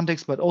digital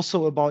context, but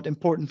also about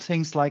important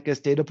things like as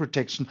data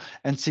protection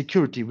and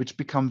security, which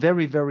become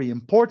very, very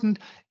important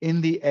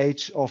in the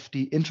age of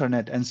the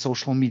internet and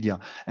social media.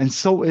 And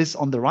so is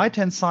on the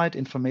right-hand side,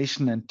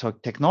 information and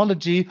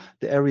technology,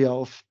 the area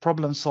of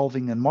problem solving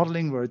and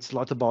modeling, where it's a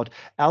lot about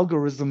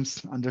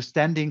algorithms,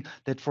 understanding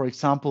that, for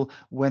example,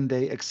 when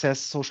they access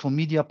social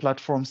media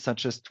platforms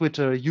such as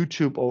Twitter,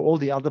 YouTube, or all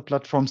the other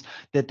platforms,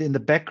 that in the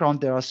background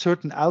there are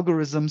certain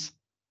algorithms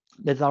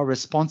that are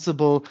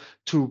responsible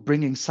to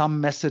bringing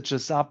some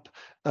messages up,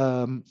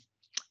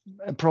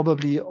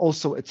 probably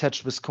also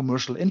attached with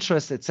commercial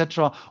interest,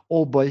 etc.,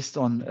 all based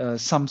on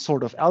some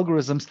sort of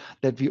algorithms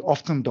that we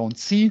often don't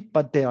see,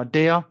 but they are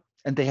there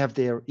and they have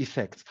their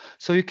effects.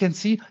 So you can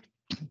see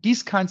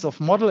these kinds of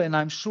model, and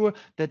I'm sure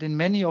that in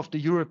many of the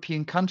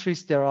European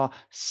countries, there are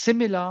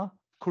similar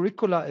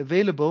curricula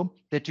available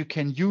that you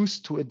can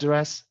use to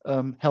address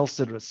health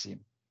literacy.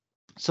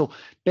 So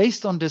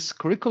based on this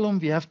curriculum,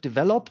 we have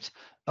developed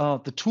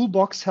the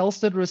Toolbox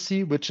Health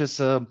Literacy, which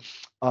is a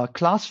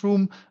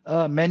classroom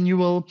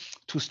manual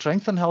to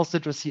strengthen health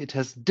literacy. It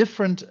has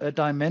different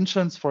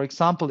dimensions. For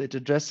example, it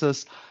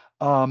addresses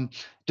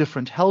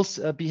different health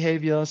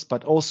behaviors,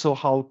 but also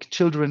how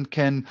children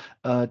can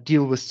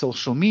deal with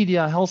social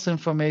media, health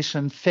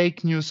information,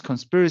 fake news,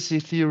 conspiracy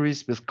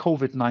theories with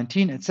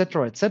COVID-19,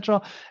 etc., etc.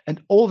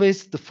 And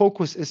always the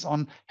focus is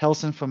on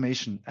health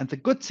information. And the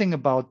good thing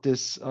about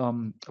this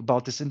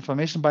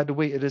information, by the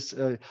way, it is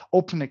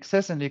open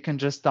access and you can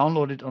just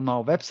download it on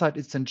our website.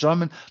 It's in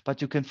German,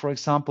 but you can, for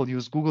example,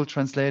 use Google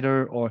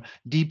Translator or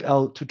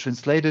DeepL to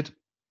translate it.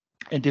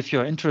 And if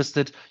you're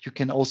interested, you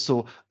can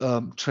also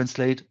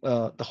translate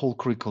the whole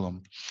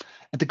curriculum.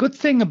 And the good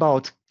thing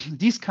about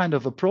these kind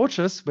of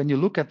approaches, when you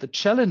look at the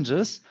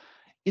challenges,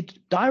 it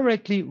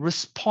directly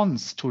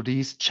responds to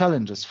these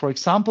challenges. For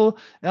example,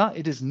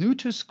 it is new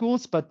to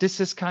schools, but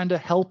this is kind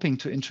of helping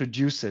to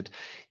introduce it.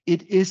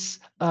 It is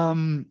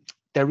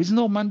there is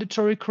no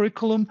mandatory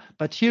curriculum,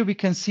 but here we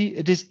can see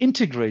it is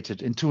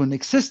integrated into an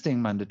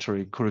existing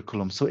mandatory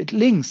curriculum. So it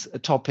links a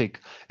topic,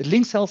 it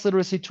links health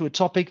literacy to a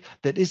topic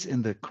that is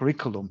in the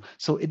curriculum.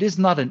 So it is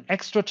not an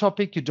extra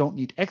topic. You don't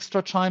need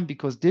extra time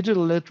because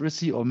digital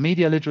literacy or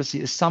media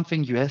literacy is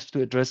something you have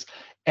to address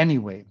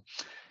anyway.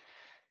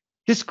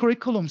 This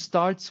curriculum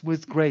starts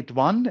with grade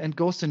 1 and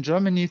goes in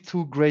Germany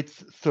through grade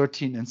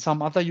 13. In some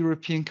other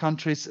European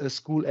countries, a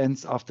school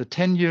ends after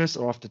 10 years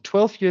or after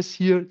 12 years.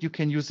 Here, you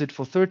can use it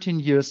for 13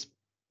 years.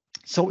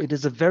 So it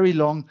is a very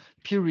long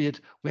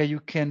period where you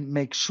can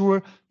make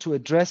sure to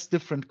address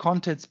different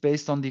contents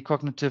based on the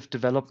cognitive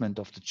development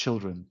of the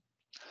children.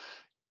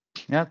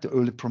 Yeah, the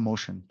early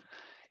promotion.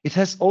 It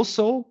has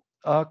also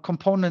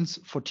components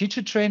for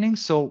teacher training.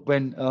 So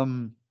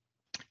when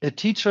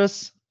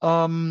teachers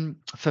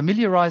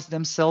familiarize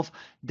themselves,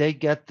 they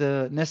get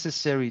the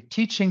necessary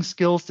teaching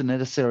skills, the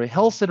necessary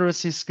health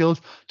literacy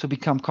skills to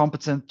become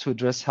competent to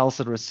address health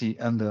literacy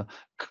in the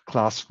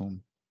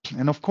classroom.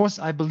 And of course,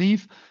 I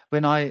believe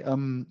when I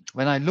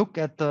look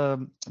at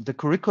the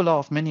curricula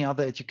of many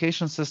other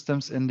education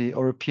systems in the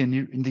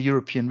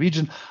European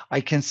region, I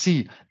can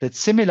see that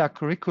similar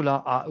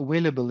curricula are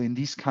available in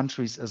these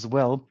countries as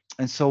well.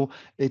 And so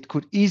it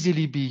could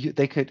easily be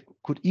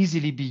could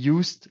easily be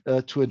used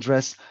to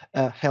address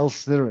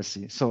health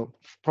literacy. So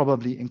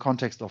probably in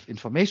context of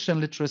information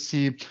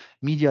literacy,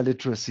 media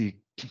literacy,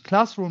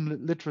 classroom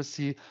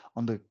literacy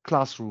on the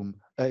classroom,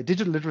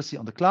 digital literacy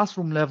on the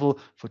classroom level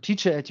for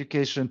teacher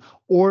education,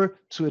 or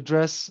to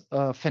address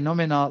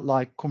phenomena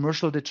like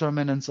commercial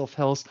determinants of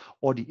health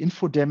or the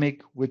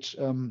infodemic, which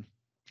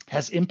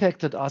has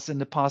impacted us in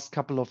the past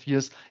couple of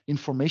years,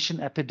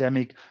 information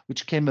epidemic,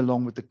 which came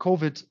along with the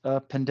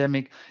COVID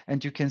pandemic.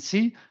 And you can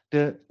see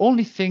the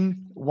only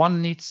thing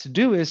one needs to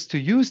do is to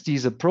use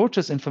these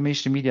approaches,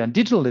 information, media, and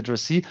digital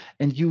literacy,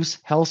 and use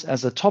health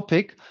as a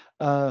topic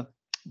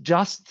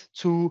just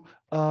to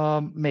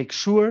make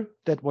sure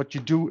that what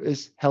you do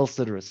is health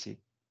literacy.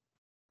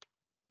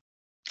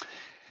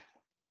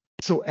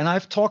 So, and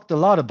I've talked a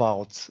lot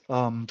about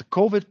the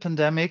COVID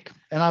pandemic,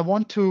 and I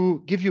want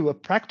to give you a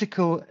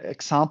practical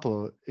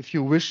example, if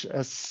you wish,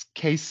 as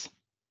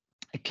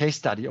a case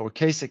study or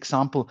case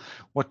example,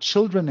 what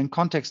children in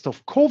context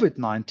of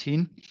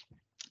COVID-19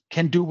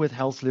 can do with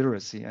health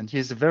literacy. And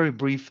here's a very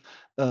brief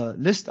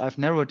list. I've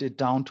narrowed it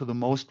down to the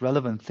most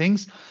relevant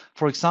things.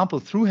 For example,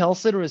 through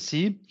health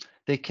literacy,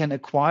 they can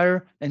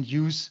acquire and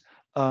use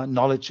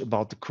knowledge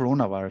about the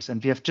coronavirus.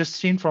 And we have just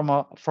seen from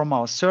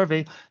our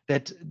survey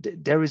that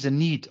there is a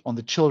need on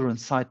the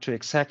children's side to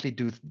exactly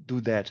do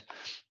that.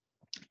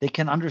 They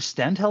can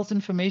understand health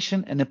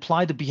information and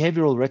apply the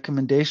behavioral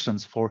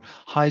recommendations for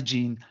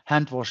hygiene,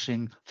 hand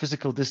washing,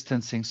 physical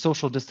distancing,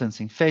 social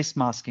distancing, face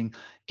masking,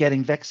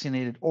 getting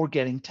vaccinated or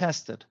getting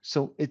tested.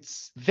 So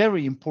it's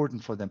very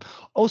important for them.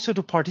 Also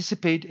to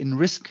participate in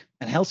risk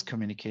and health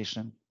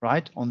communication,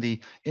 right? On the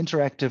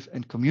interactive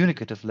and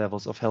communicative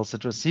levels of health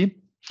literacy.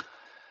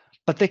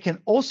 But they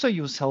can also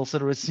use health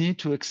literacy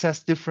to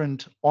access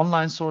different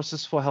online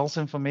sources for health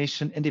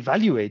information and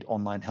evaluate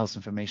online health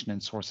information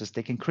and sources.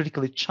 They can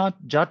critically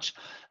judge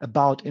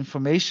about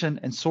information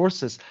and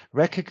sources,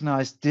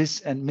 recognize dis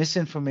and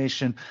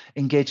misinformation,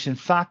 engage in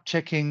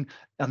fact-checking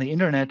on the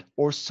internet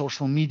or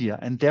social media.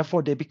 And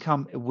therefore, they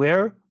become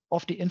aware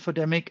of the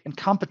infodemic and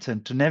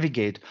competent to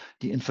navigate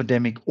the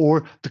infodemic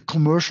or the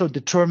commercial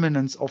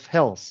determinants of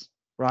health,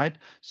 right?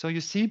 So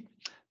you see,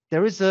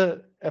 there is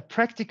a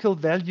practical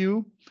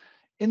value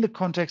in the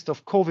context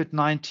of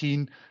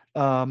COVID-19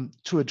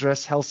 to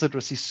address health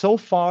literacy so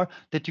far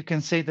that you can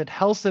say that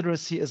health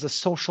literacy is a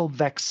social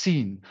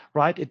vaccine,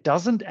 right? It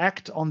doesn't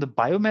act on the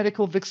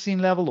biomedical vaccine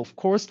level, of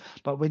course,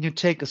 but when you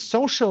take a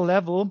social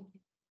level,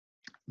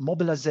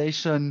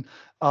 mobilization,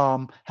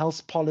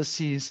 health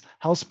policies,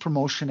 health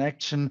promotion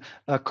action,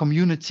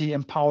 community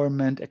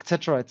empowerment,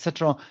 etc.,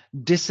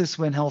 this is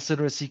when health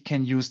literacy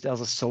can be used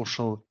as a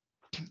social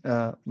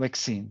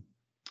vaccine.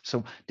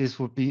 So this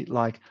would be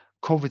like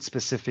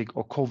COVID-specific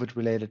or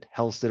COVID-related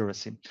health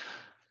literacy.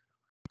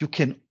 You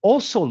can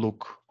also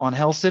look on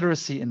health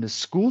literacy in the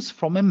schools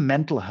from a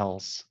mental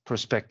health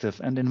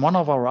perspective. And in one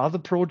of our other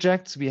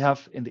projects, we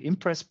have in the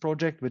Impress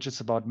project, which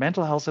is about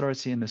mental health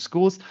literacy in the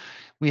schools,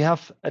 we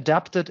have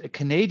adapted a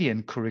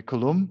Canadian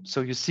curriculum. So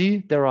you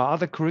see, there are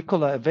other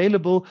curricula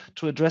available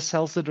to address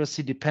health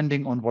literacy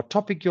depending on what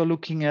topic you're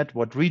looking at,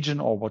 what region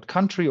or what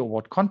country or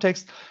what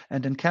context.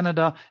 And in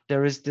Canada,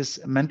 there is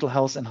this mental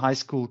health and high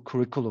school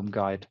curriculum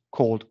guide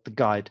called the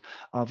Guide.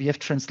 We have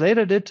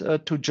translated it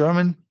to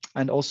German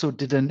and also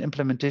did an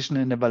implementation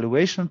and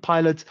evaluation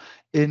pilot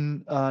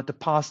in the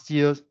past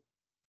year.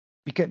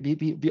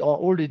 We are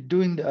already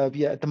doing,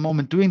 we are at the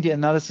moment doing the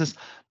analysis,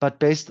 but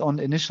based on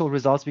initial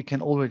results, we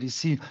can already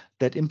see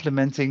that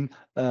implementing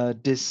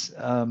this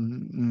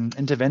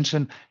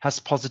intervention has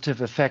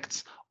positive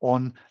effects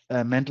on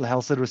mental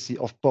health literacy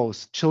of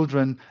both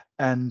children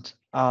and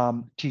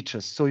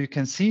teachers. So you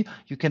can see,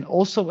 you can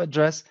also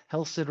address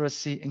health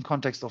literacy in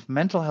context of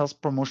mental health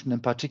promotion, in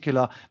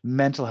particular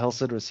mental health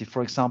literacy,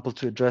 for example,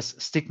 to address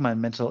stigma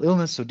and mental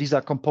illness. So these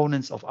are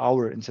components of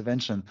our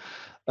intervention.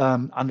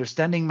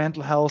 Understanding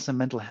mental health and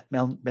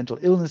mental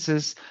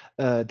illnesses,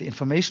 the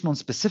information on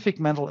specific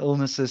mental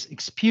illnesses,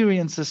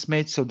 experiences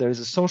made. So there is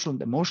a social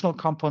and emotional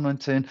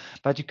component in,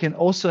 but you can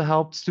also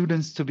help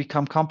students to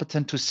become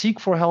competent to seek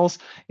for help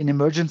in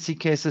emergency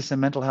cases and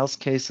mental health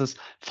cases,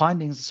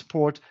 finding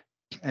support,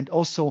 and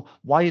also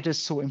why it is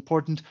so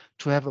important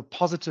to have a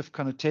positive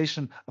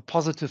connotation, a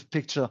positive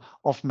picture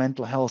of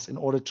mental health in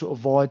order to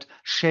avoid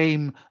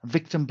shame,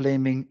 victim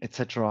blaming,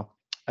 etc.,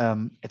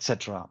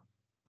 etc.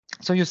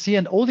 So you see,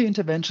 and all the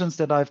interventions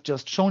that I've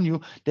just shown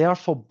you, they are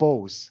for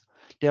both.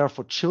 They are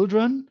for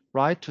children,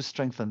 right, to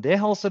strengthen their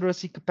health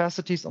literacy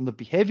capacities on the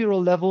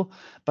behavioral level.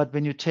 But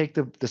when you take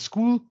the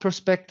school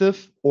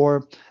perspective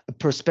or a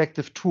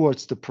perspective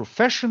towards the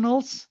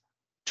professionals,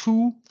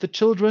 to the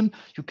children,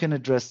 you can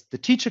address the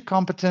teacher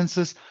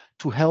competences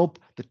to help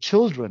the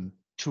children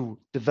to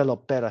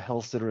develop better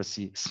health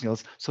literacy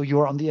skills. So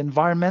you're on the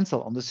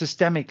environmental, on the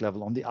systemic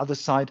level, on the other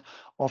side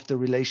of the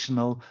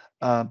relational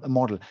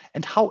model.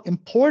 And how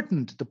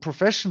important the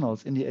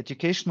professionals in the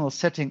educational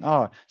setting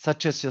are,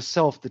 such as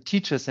yourself, the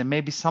teachers, and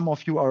maybe some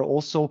of you are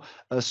also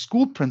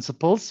school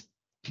principals,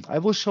 I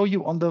will show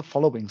you on the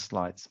following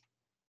slides.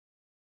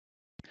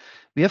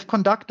 We have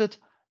conducted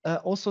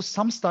also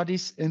some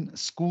studies in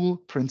school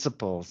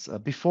principals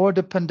before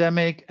the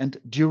pandemic and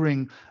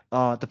during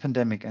the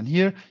pandemic. And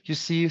here you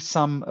see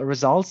some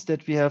results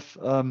that we have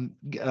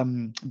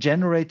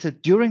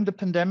generated during the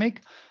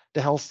pandemic.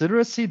 The health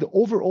literacy, the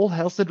overall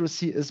health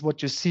literacy is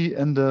what you see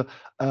in the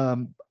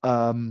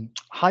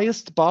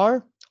highest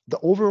bar, the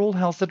overall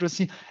health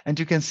literacy. And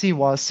you can see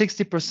while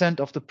 60%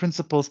 of the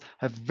principals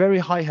have very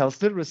high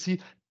health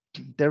literacy,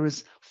 there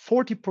is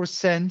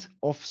 40%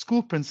 of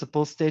school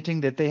principals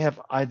stating that they have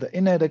either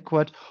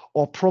inadequate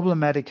or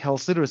problematic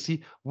health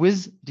literacy,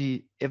 with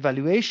the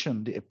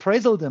evaluation, the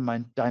appraisal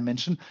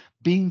dimension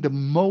being the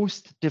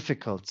most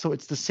difficult. So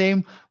it's the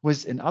same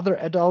with in other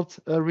adult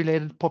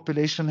related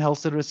population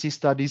health literacy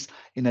studies,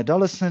 in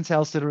adolescents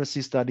health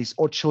literacy studies,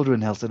 or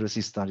children health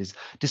literacy studies.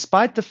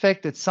 Despite the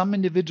fact that some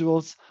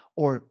individuals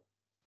or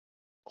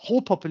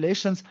whole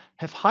populations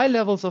have high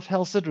levels of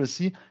health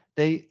literacy,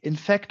 they in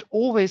fact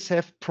always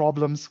have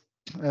problems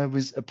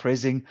with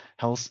appraising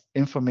health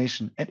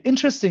information. And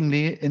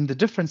interestingly, in the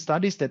different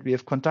studies that we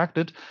have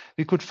conducted,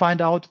 we could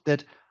find out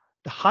that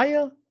the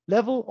higher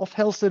level of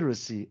health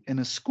literacy in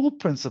a school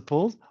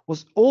principal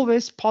was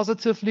always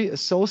positively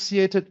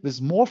associated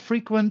with more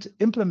frequent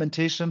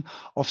implementation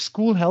of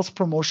school health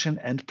promotion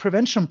and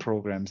prevention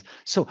programs.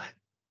 So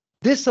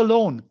this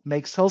alone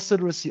makes health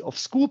literacy of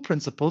school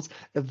principals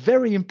a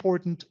very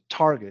important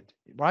target,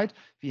 right?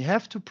 We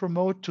have to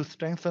promote to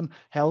strengthen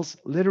health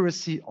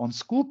literacy on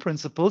school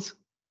principals.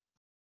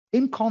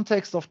 In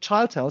context of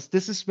child health,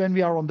 this is when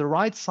we are on the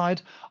right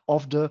side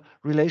of the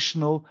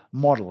relational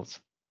models.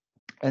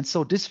 And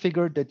so this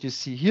figure that you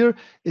see here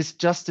is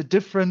just a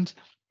different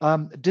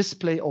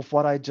display of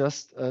what I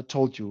just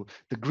told you.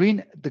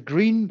 The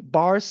green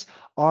bars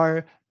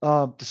are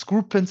the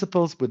school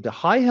principals with the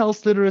high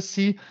health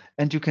literacy,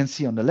 and you can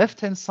see on the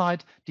left-hand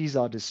side, these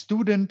are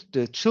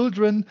the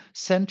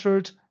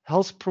children-centered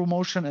health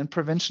promotion and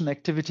prevention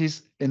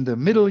activities. In the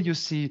middle, you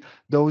see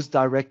those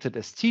directed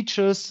as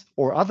teachers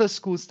or other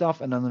school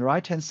staff, and on the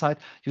right-hand side,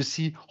 you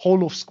see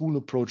whole of school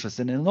approaches.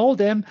 And in all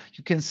them,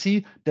 you can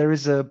see there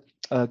is a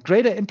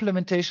greater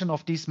implementation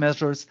of these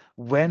measures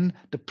when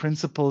the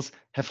principals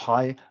have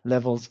high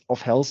levels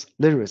of health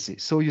literacy.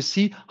 So you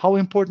see how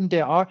important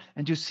they are,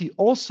 and you see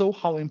also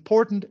how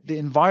important the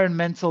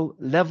environmental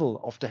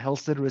level of the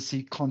health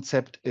literacy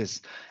concept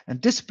is.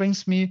 And this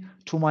brings me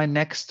to my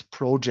next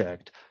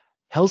project,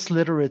 Health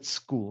Literate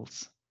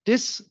Schools.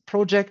 This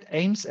project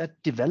aims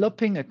at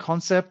developing a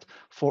concept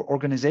for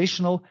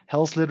organizational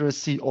health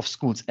literacy of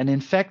schools. And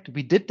in fact,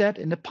 we did that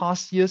in the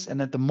past years. And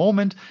at the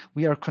moment,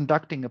 we are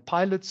conducting a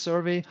pilot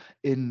survey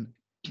in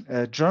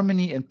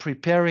Germany and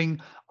preparing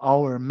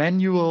our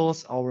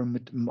manuals, our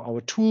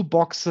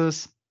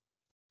toolboxes,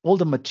 all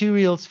the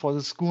materials for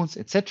the schools,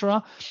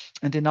 etc.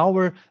 And in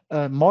our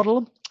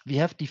model, we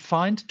have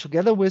defined,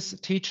 together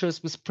with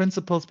teachers, with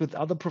principals, with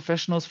other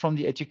professionals from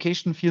the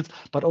education field,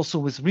 but also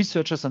with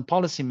researchers and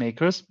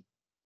policymakers,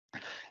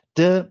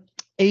 the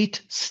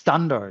 8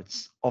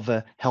 standards of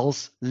a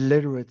health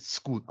literate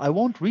school. I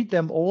won't read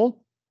them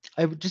all.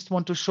 I just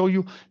want to show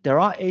you there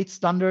are 8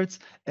 standards,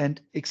 and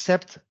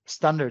except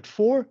standard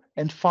 4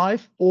 and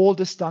 5, all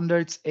the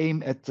standards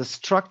aim at the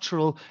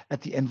structural,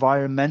 at the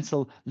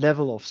environmental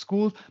level of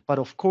school. But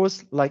of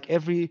course, like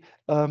any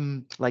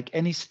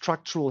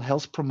structural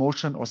health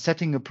promotion or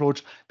setting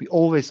approach, we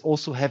always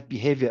also have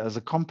behavior as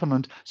a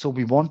component. So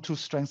we want to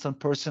strengthen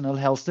personal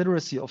health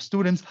literacy of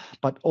students,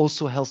 but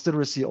also health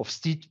literacy of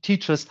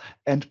teachers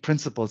and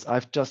principals.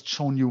 I've just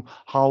shown you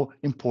how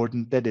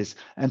important that is.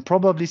 And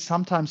probably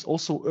sometimes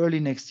also early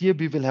next year,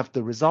 we will have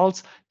the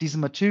results. These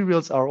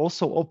materials are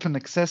also open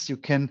access. You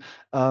can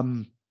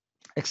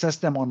access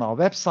them on our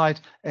website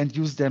and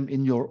use them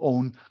in your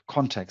own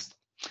context.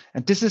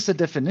 And this is the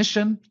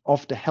definition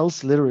of the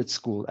health literate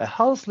school. A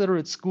health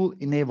literate school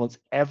enables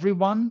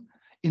everyone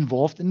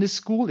involved in this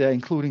school,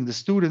 including the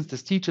students, the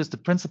teachers, the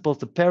principals,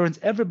 the parents,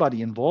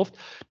 everybody involved,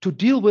 to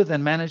deal with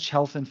and manage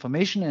health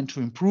information and to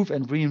improve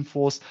and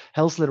reinforce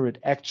health literate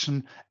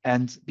action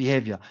and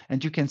behavior.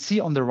 And you can see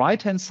on the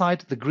right-hand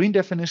side, the green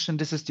definition,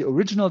 this is the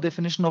original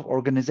definition of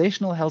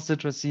organizational health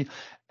literacy.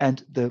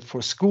 And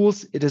for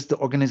schools, it is the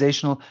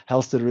organizational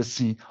health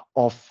literacy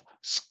of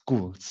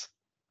schools.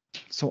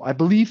 So I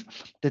believe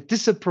that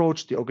this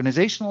approach, the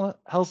organizational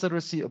health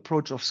literacy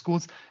approach of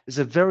schools, is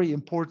a very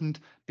important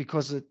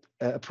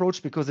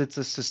approach because it's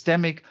a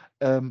systemic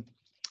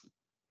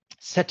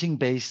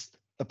setting-based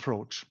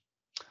approach.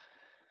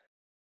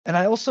 And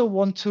I also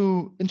want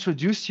to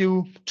introduce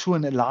you to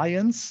an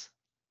alliance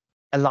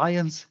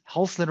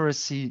Health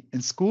Literacy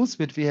in Schools,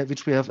 which we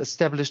have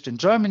established in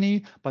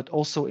Germany, but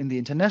also in the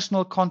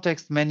international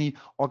context. Many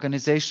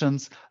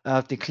organizations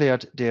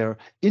declared their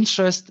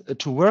interest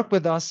to work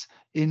with us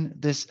in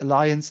this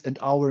alliance, and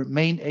our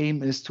main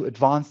aim is to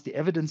advance the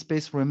evidence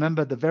base.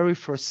 Remember the very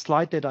first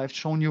slide that I've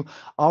shown you.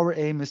 Our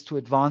aim is to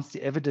advance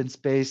the evidence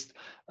based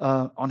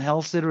on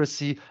health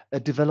literacy,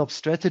 develop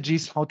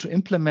strategies how to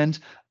implement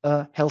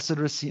health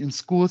literacy in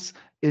schools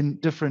in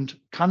different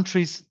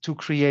countries to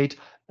create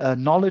a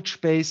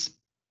knowledge base.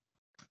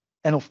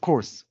 And of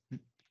course,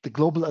 the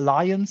Global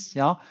Alliance,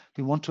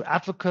 we want to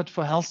advocate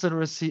for health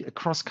literacy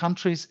across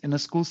countries in a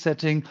school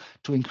setting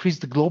to increase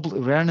the global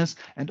awareness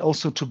and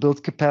also to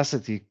build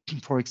capacity.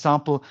 For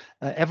example,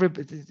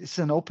 it's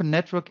an open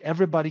network,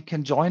 everybody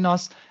can join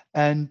us.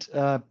 And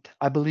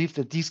I believe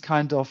that these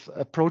kind of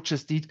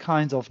approaches, these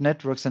kinds of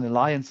networks and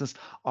alliances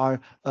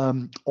are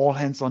all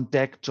hands on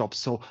deck jobs.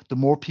 So the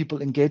more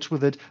people engage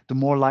with it, the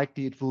more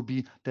likely it will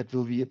be that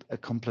we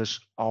accomplish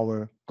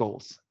our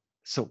goals.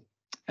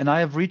 And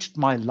I have reached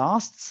my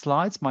last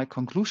slides, my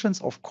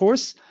conclusions. Of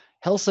course,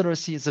 health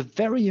literacy is a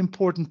very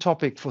important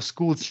topic for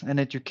schools and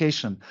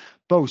education,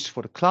 both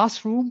for the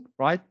classroom,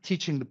 right,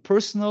 teaching the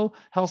personal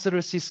health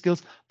literacy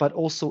skills, but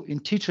also in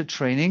teacher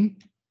training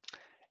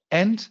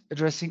and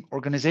addressing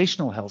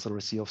organizational health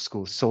literacy of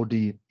schools. So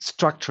the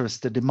structures,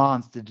 the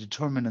demands, the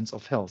determinants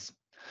of health.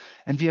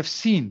 And we have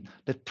seen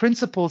that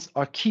principals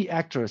are key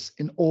actors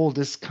in all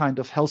this kind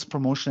of health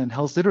promotion and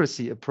health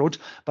literacy approach,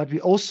 but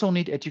we also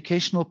need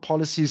educational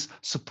policies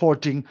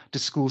supporting the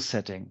school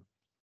setting.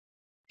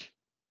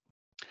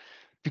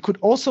 We could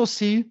also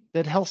see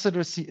that health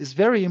literacy is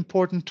very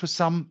important to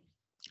some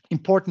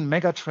important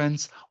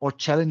megatrends or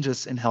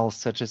challenges in health,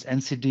 such as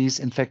NCDs,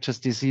 infectious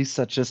disease,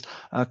 such as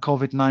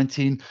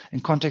COVID-19 in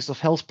context of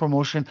health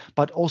promotion,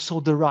 but also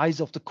the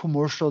rise of the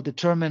commercial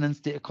determinants,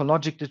 the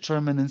ecologic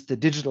determinants, the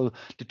digital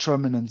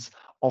determinants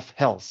of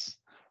health,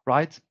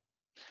 right?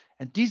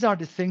 And these are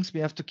the things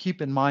we have to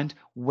keep in mind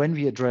when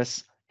we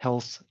address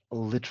health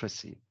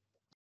literacy.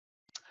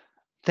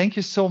 Thank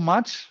you so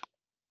much.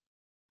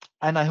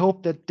 And I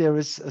hope that there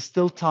is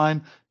still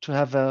time to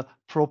have a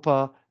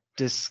proper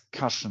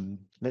discussion.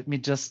 Let me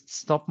just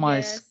stop my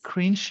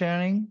screen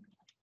sharing.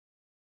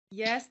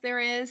 Yes, there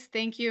is.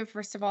 Thank you,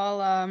 first of all,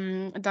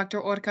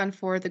 Dr. Orkan,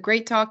 for the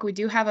great talk. We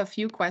do have a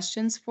few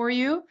questions for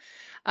you.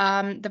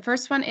 The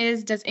first one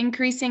is, does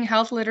increasing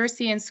health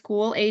literacy in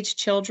school-age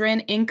children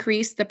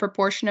increase the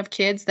proportion of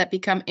kids that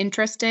become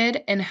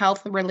interested in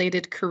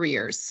health-related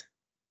careers?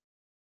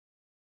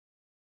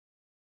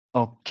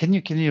 Oh, can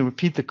you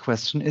repeat the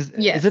question? Is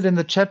it in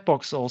the chat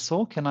box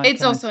also?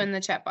 It's also in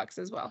the chat box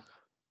as well.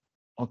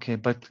 Okay,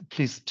 but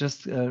please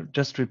just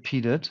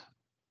repeat it.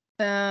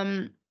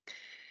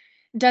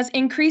 Does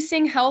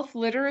increasing health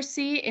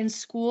literacy in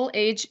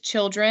school-age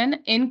children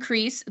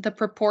increase the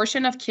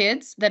proportion of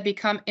kids that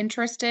become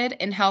interested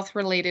in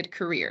health-related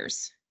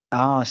careers?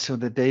 So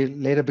that they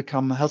later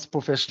become health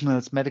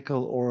professionals,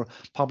 medical or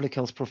public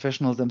health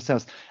professionals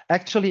themselves.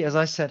 Actually, as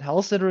I said,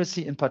 health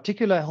literacy, in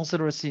particular health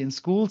literacy in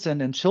schools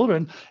and in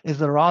children,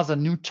 is a rather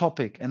new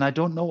topic. And I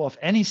don't know of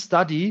any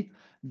study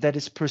that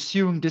is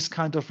pursuing this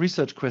kind of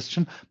research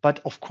question. But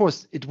of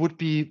course, it would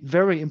be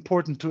very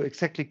important to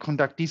exactly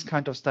conduct these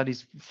kind of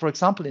studies. For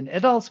example, in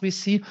adults, we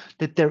see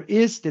that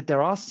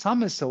there are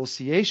some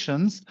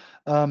associations,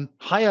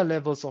 higher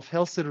levels of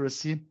health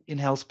literacy in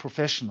health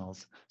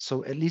professionals.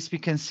 So at least we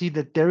can see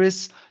that there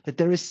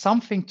is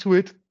something to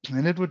it,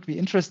 and it would be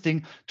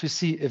interesting to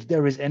see if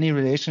there is any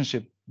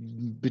relationship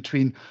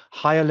between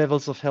higher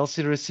levels of health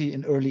literacy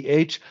in early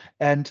age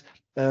and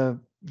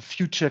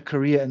future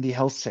career in the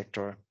health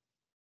sector.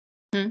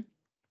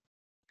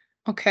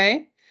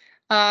 Okay.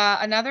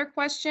 Another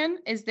question,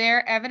 is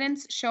there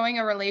evidence showing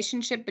a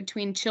relationship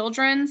between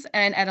children's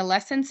and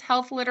adolescents'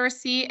 health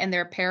literacy and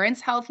their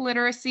parents' health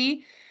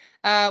literacy?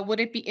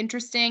 Would it be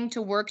interesting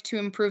to work to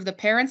improve the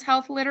parents'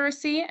 health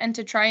literacy and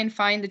to try and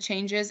find the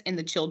changes in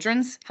the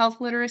children's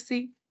health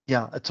literacy?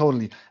 Yeah,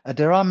 totally.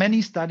 There are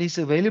many studies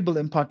available,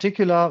 in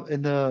particular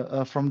in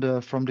the from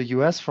the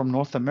US, from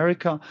North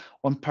America,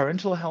 on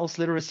parental health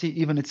literacy.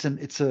 Even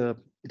it's a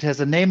it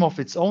has a name of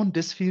its own,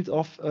 this field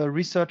of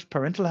research: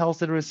 parental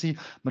health literacy,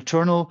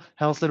 maternal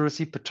health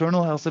literacy,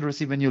 paternal health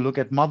literacy, when you look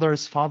at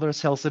mothers,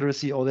 fathers' health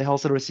literacy, or the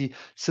health literacy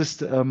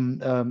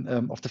system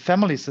of the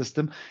family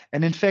system.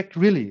 And in fact,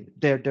 really,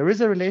 there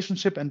is a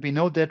relationship, and we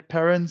know that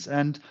parents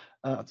and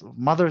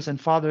mothers and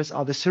fathers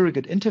are the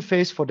surrogate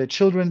interface for their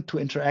children to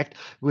interact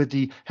with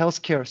the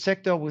healthcare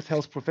sector, with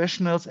health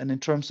professionals, and in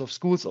terms of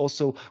schools,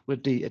 also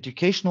with the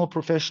educational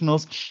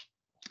professionals.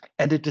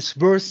 And it is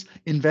worth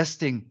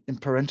investing in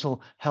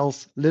parental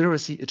health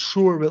literacy. It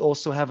sure will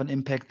also have an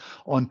impact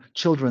on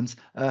children's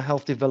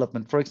health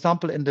development. For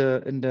example, in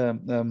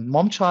the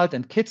mom, child,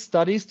 and kids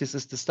studies, this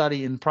is the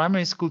study in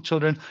primary school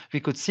children, we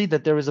could see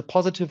that there is a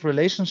positive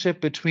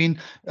relationship between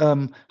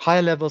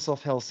higher levels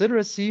of health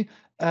literacy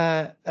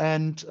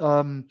and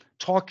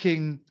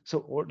talking. So,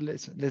 or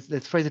let's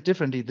phrase it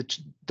differently.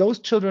 Those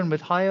children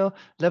with higher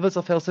levels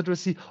of health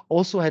literacy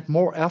also had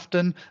more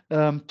often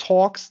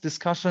talks,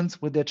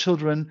 discussions with their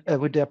children,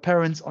 with their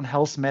parents on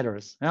health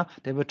matters. Yeah,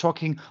 they were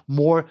talking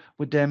more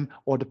with them,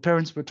 or the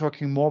parents were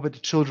talking more with the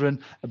children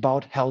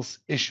about health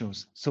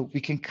issues. So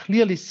we can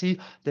clearly see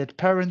that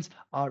parents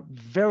are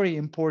very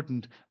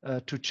important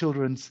to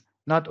children's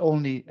not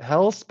only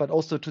health, but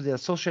also to their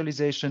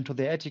socialization, to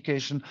their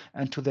education,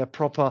 and to their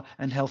proper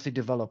and healthy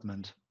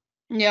development.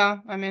 Yeah,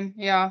 I mean,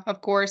 yeah,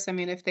 of course. I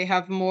mean, if they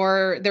have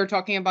more, they're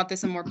talking about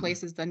this in more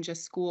places than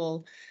just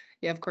school.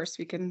 Yeah, of course,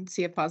 we can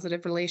see a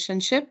positive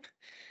relationship.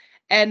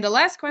 And the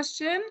last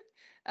question,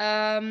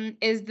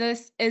 is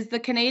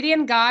the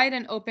Canadian Guide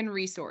an open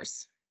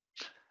resource?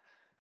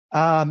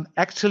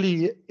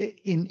 Actually,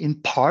 in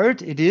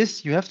part, it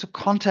is. You have to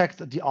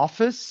contact the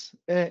office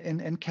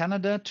in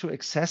Canada to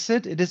access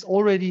it. It is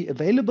already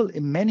available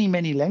in many,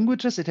 many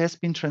languages. It has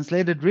been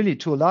translated really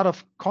to a lot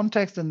of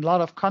contexts in a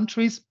lot of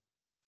countries,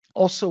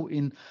 also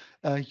in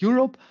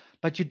Europe.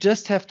 But you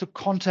just have to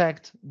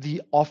contact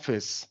the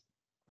office,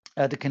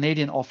 the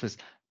Canadian office.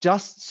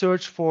 Just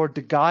search for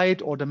the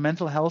guide or the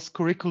mental health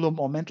curriculum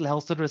or mental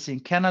health literacy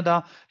in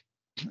Canada.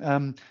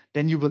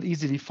 Then you will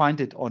easily find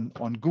it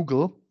on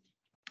Google.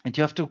 And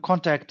you have to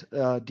contact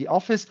the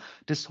office.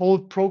 This whole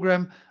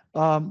program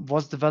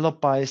was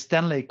developed by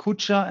Stanley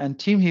Kucha and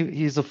team.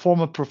 He's a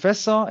former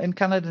professor in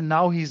Canada.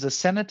 Now he's a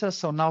senator,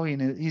 so now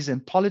he's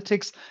in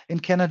politics in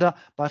Canada,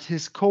 but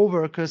his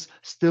co-workers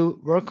still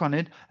work on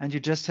it, and you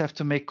just have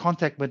to make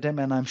contact with them,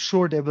 and I'm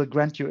sure they will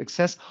grant you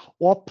access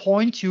or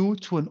point you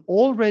to an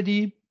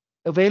already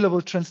available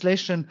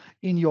translation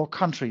in your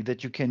country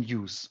that you can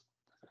use.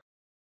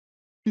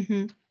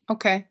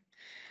 Okay.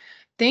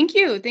 Thank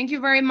you. Thank you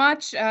very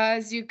much.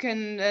 As you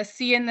can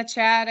see in the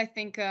chat, I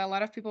think a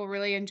lot of people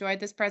really enjoyed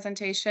this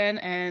presentation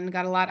and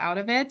got a lot out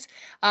of it.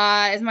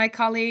 As my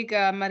colleague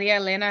Maria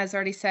Elena has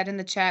already said in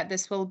the chat,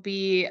 this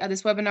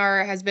this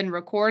webinar has been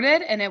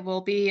recorded and it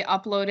will be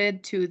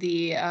uploaded to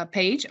the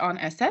page on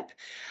ESEP.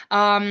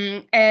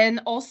 And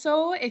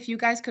also, if you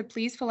guys could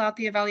please fill out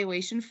the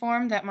evaluation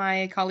form that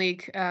my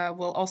colleague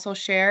will also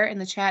share in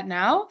the chat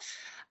now.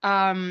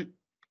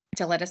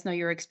 To let us know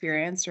your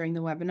experience during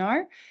the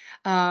webinar.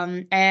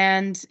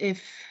 And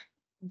if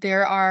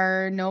there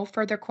are no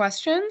further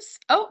questions,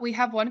 we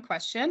have one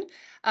question.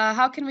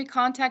 How can we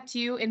contact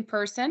you in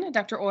person,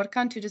 Dr.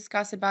 Orkan, to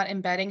discuss about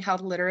embedding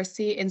health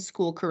literacy in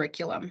school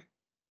curriculum?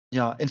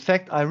 Yeah, in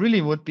fact, I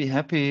really would be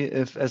happy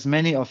if as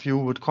many of you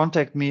would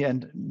contact me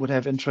and would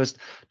have interest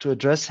to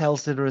address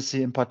health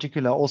literacy, in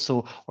particular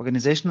also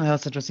organizational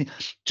health literacy.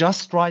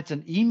 Just write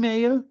an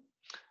email.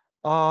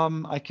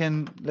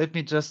 Let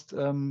me just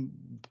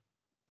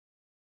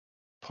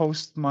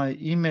post my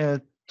email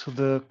to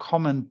the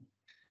comment,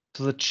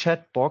 to the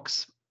chat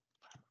box.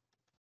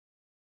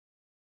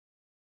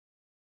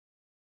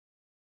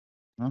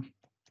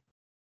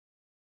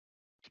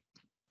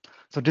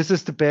 So this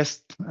is the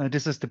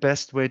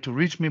best way to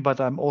reach me,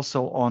 but I'm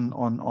also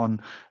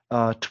on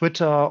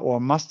Twitter or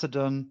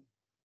Mastodon,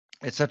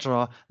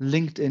 etc.,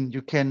 LinkedIn.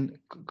 You can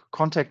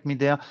contact me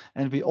there.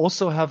 And we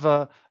also have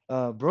a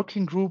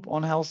working group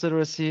on health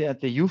literacy at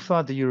the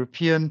EUFA, the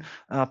European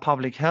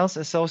Public Health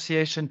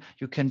Association.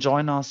 You can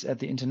join us at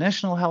the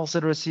International Health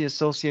Literacy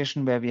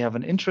Association, where we have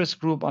an interest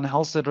group on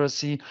health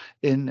literacy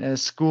in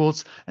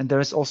schools. And there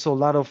is also a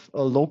lot of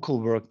local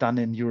work done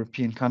in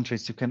European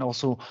countries. You can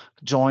also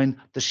join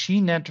the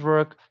SHE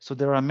network. So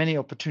there are many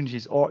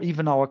opportunities, or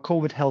even our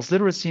COVID health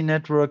literacy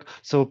network.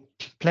 So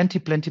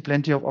plenty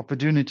of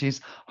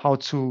opportunities how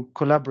to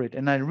collaborate.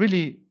 And I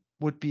really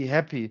would be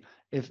happy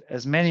if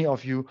as many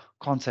of you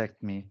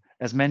contact me,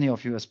 as many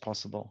of you as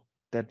possible.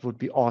 That would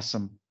be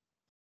awesome.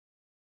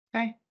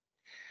 Okay.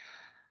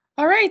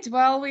 All right.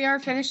 Well, we are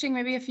finishing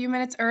maybe a few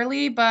minutes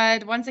early,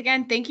 but once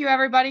again, thank you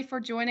everybody for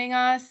joining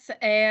us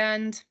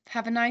and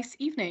have a nice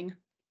evening.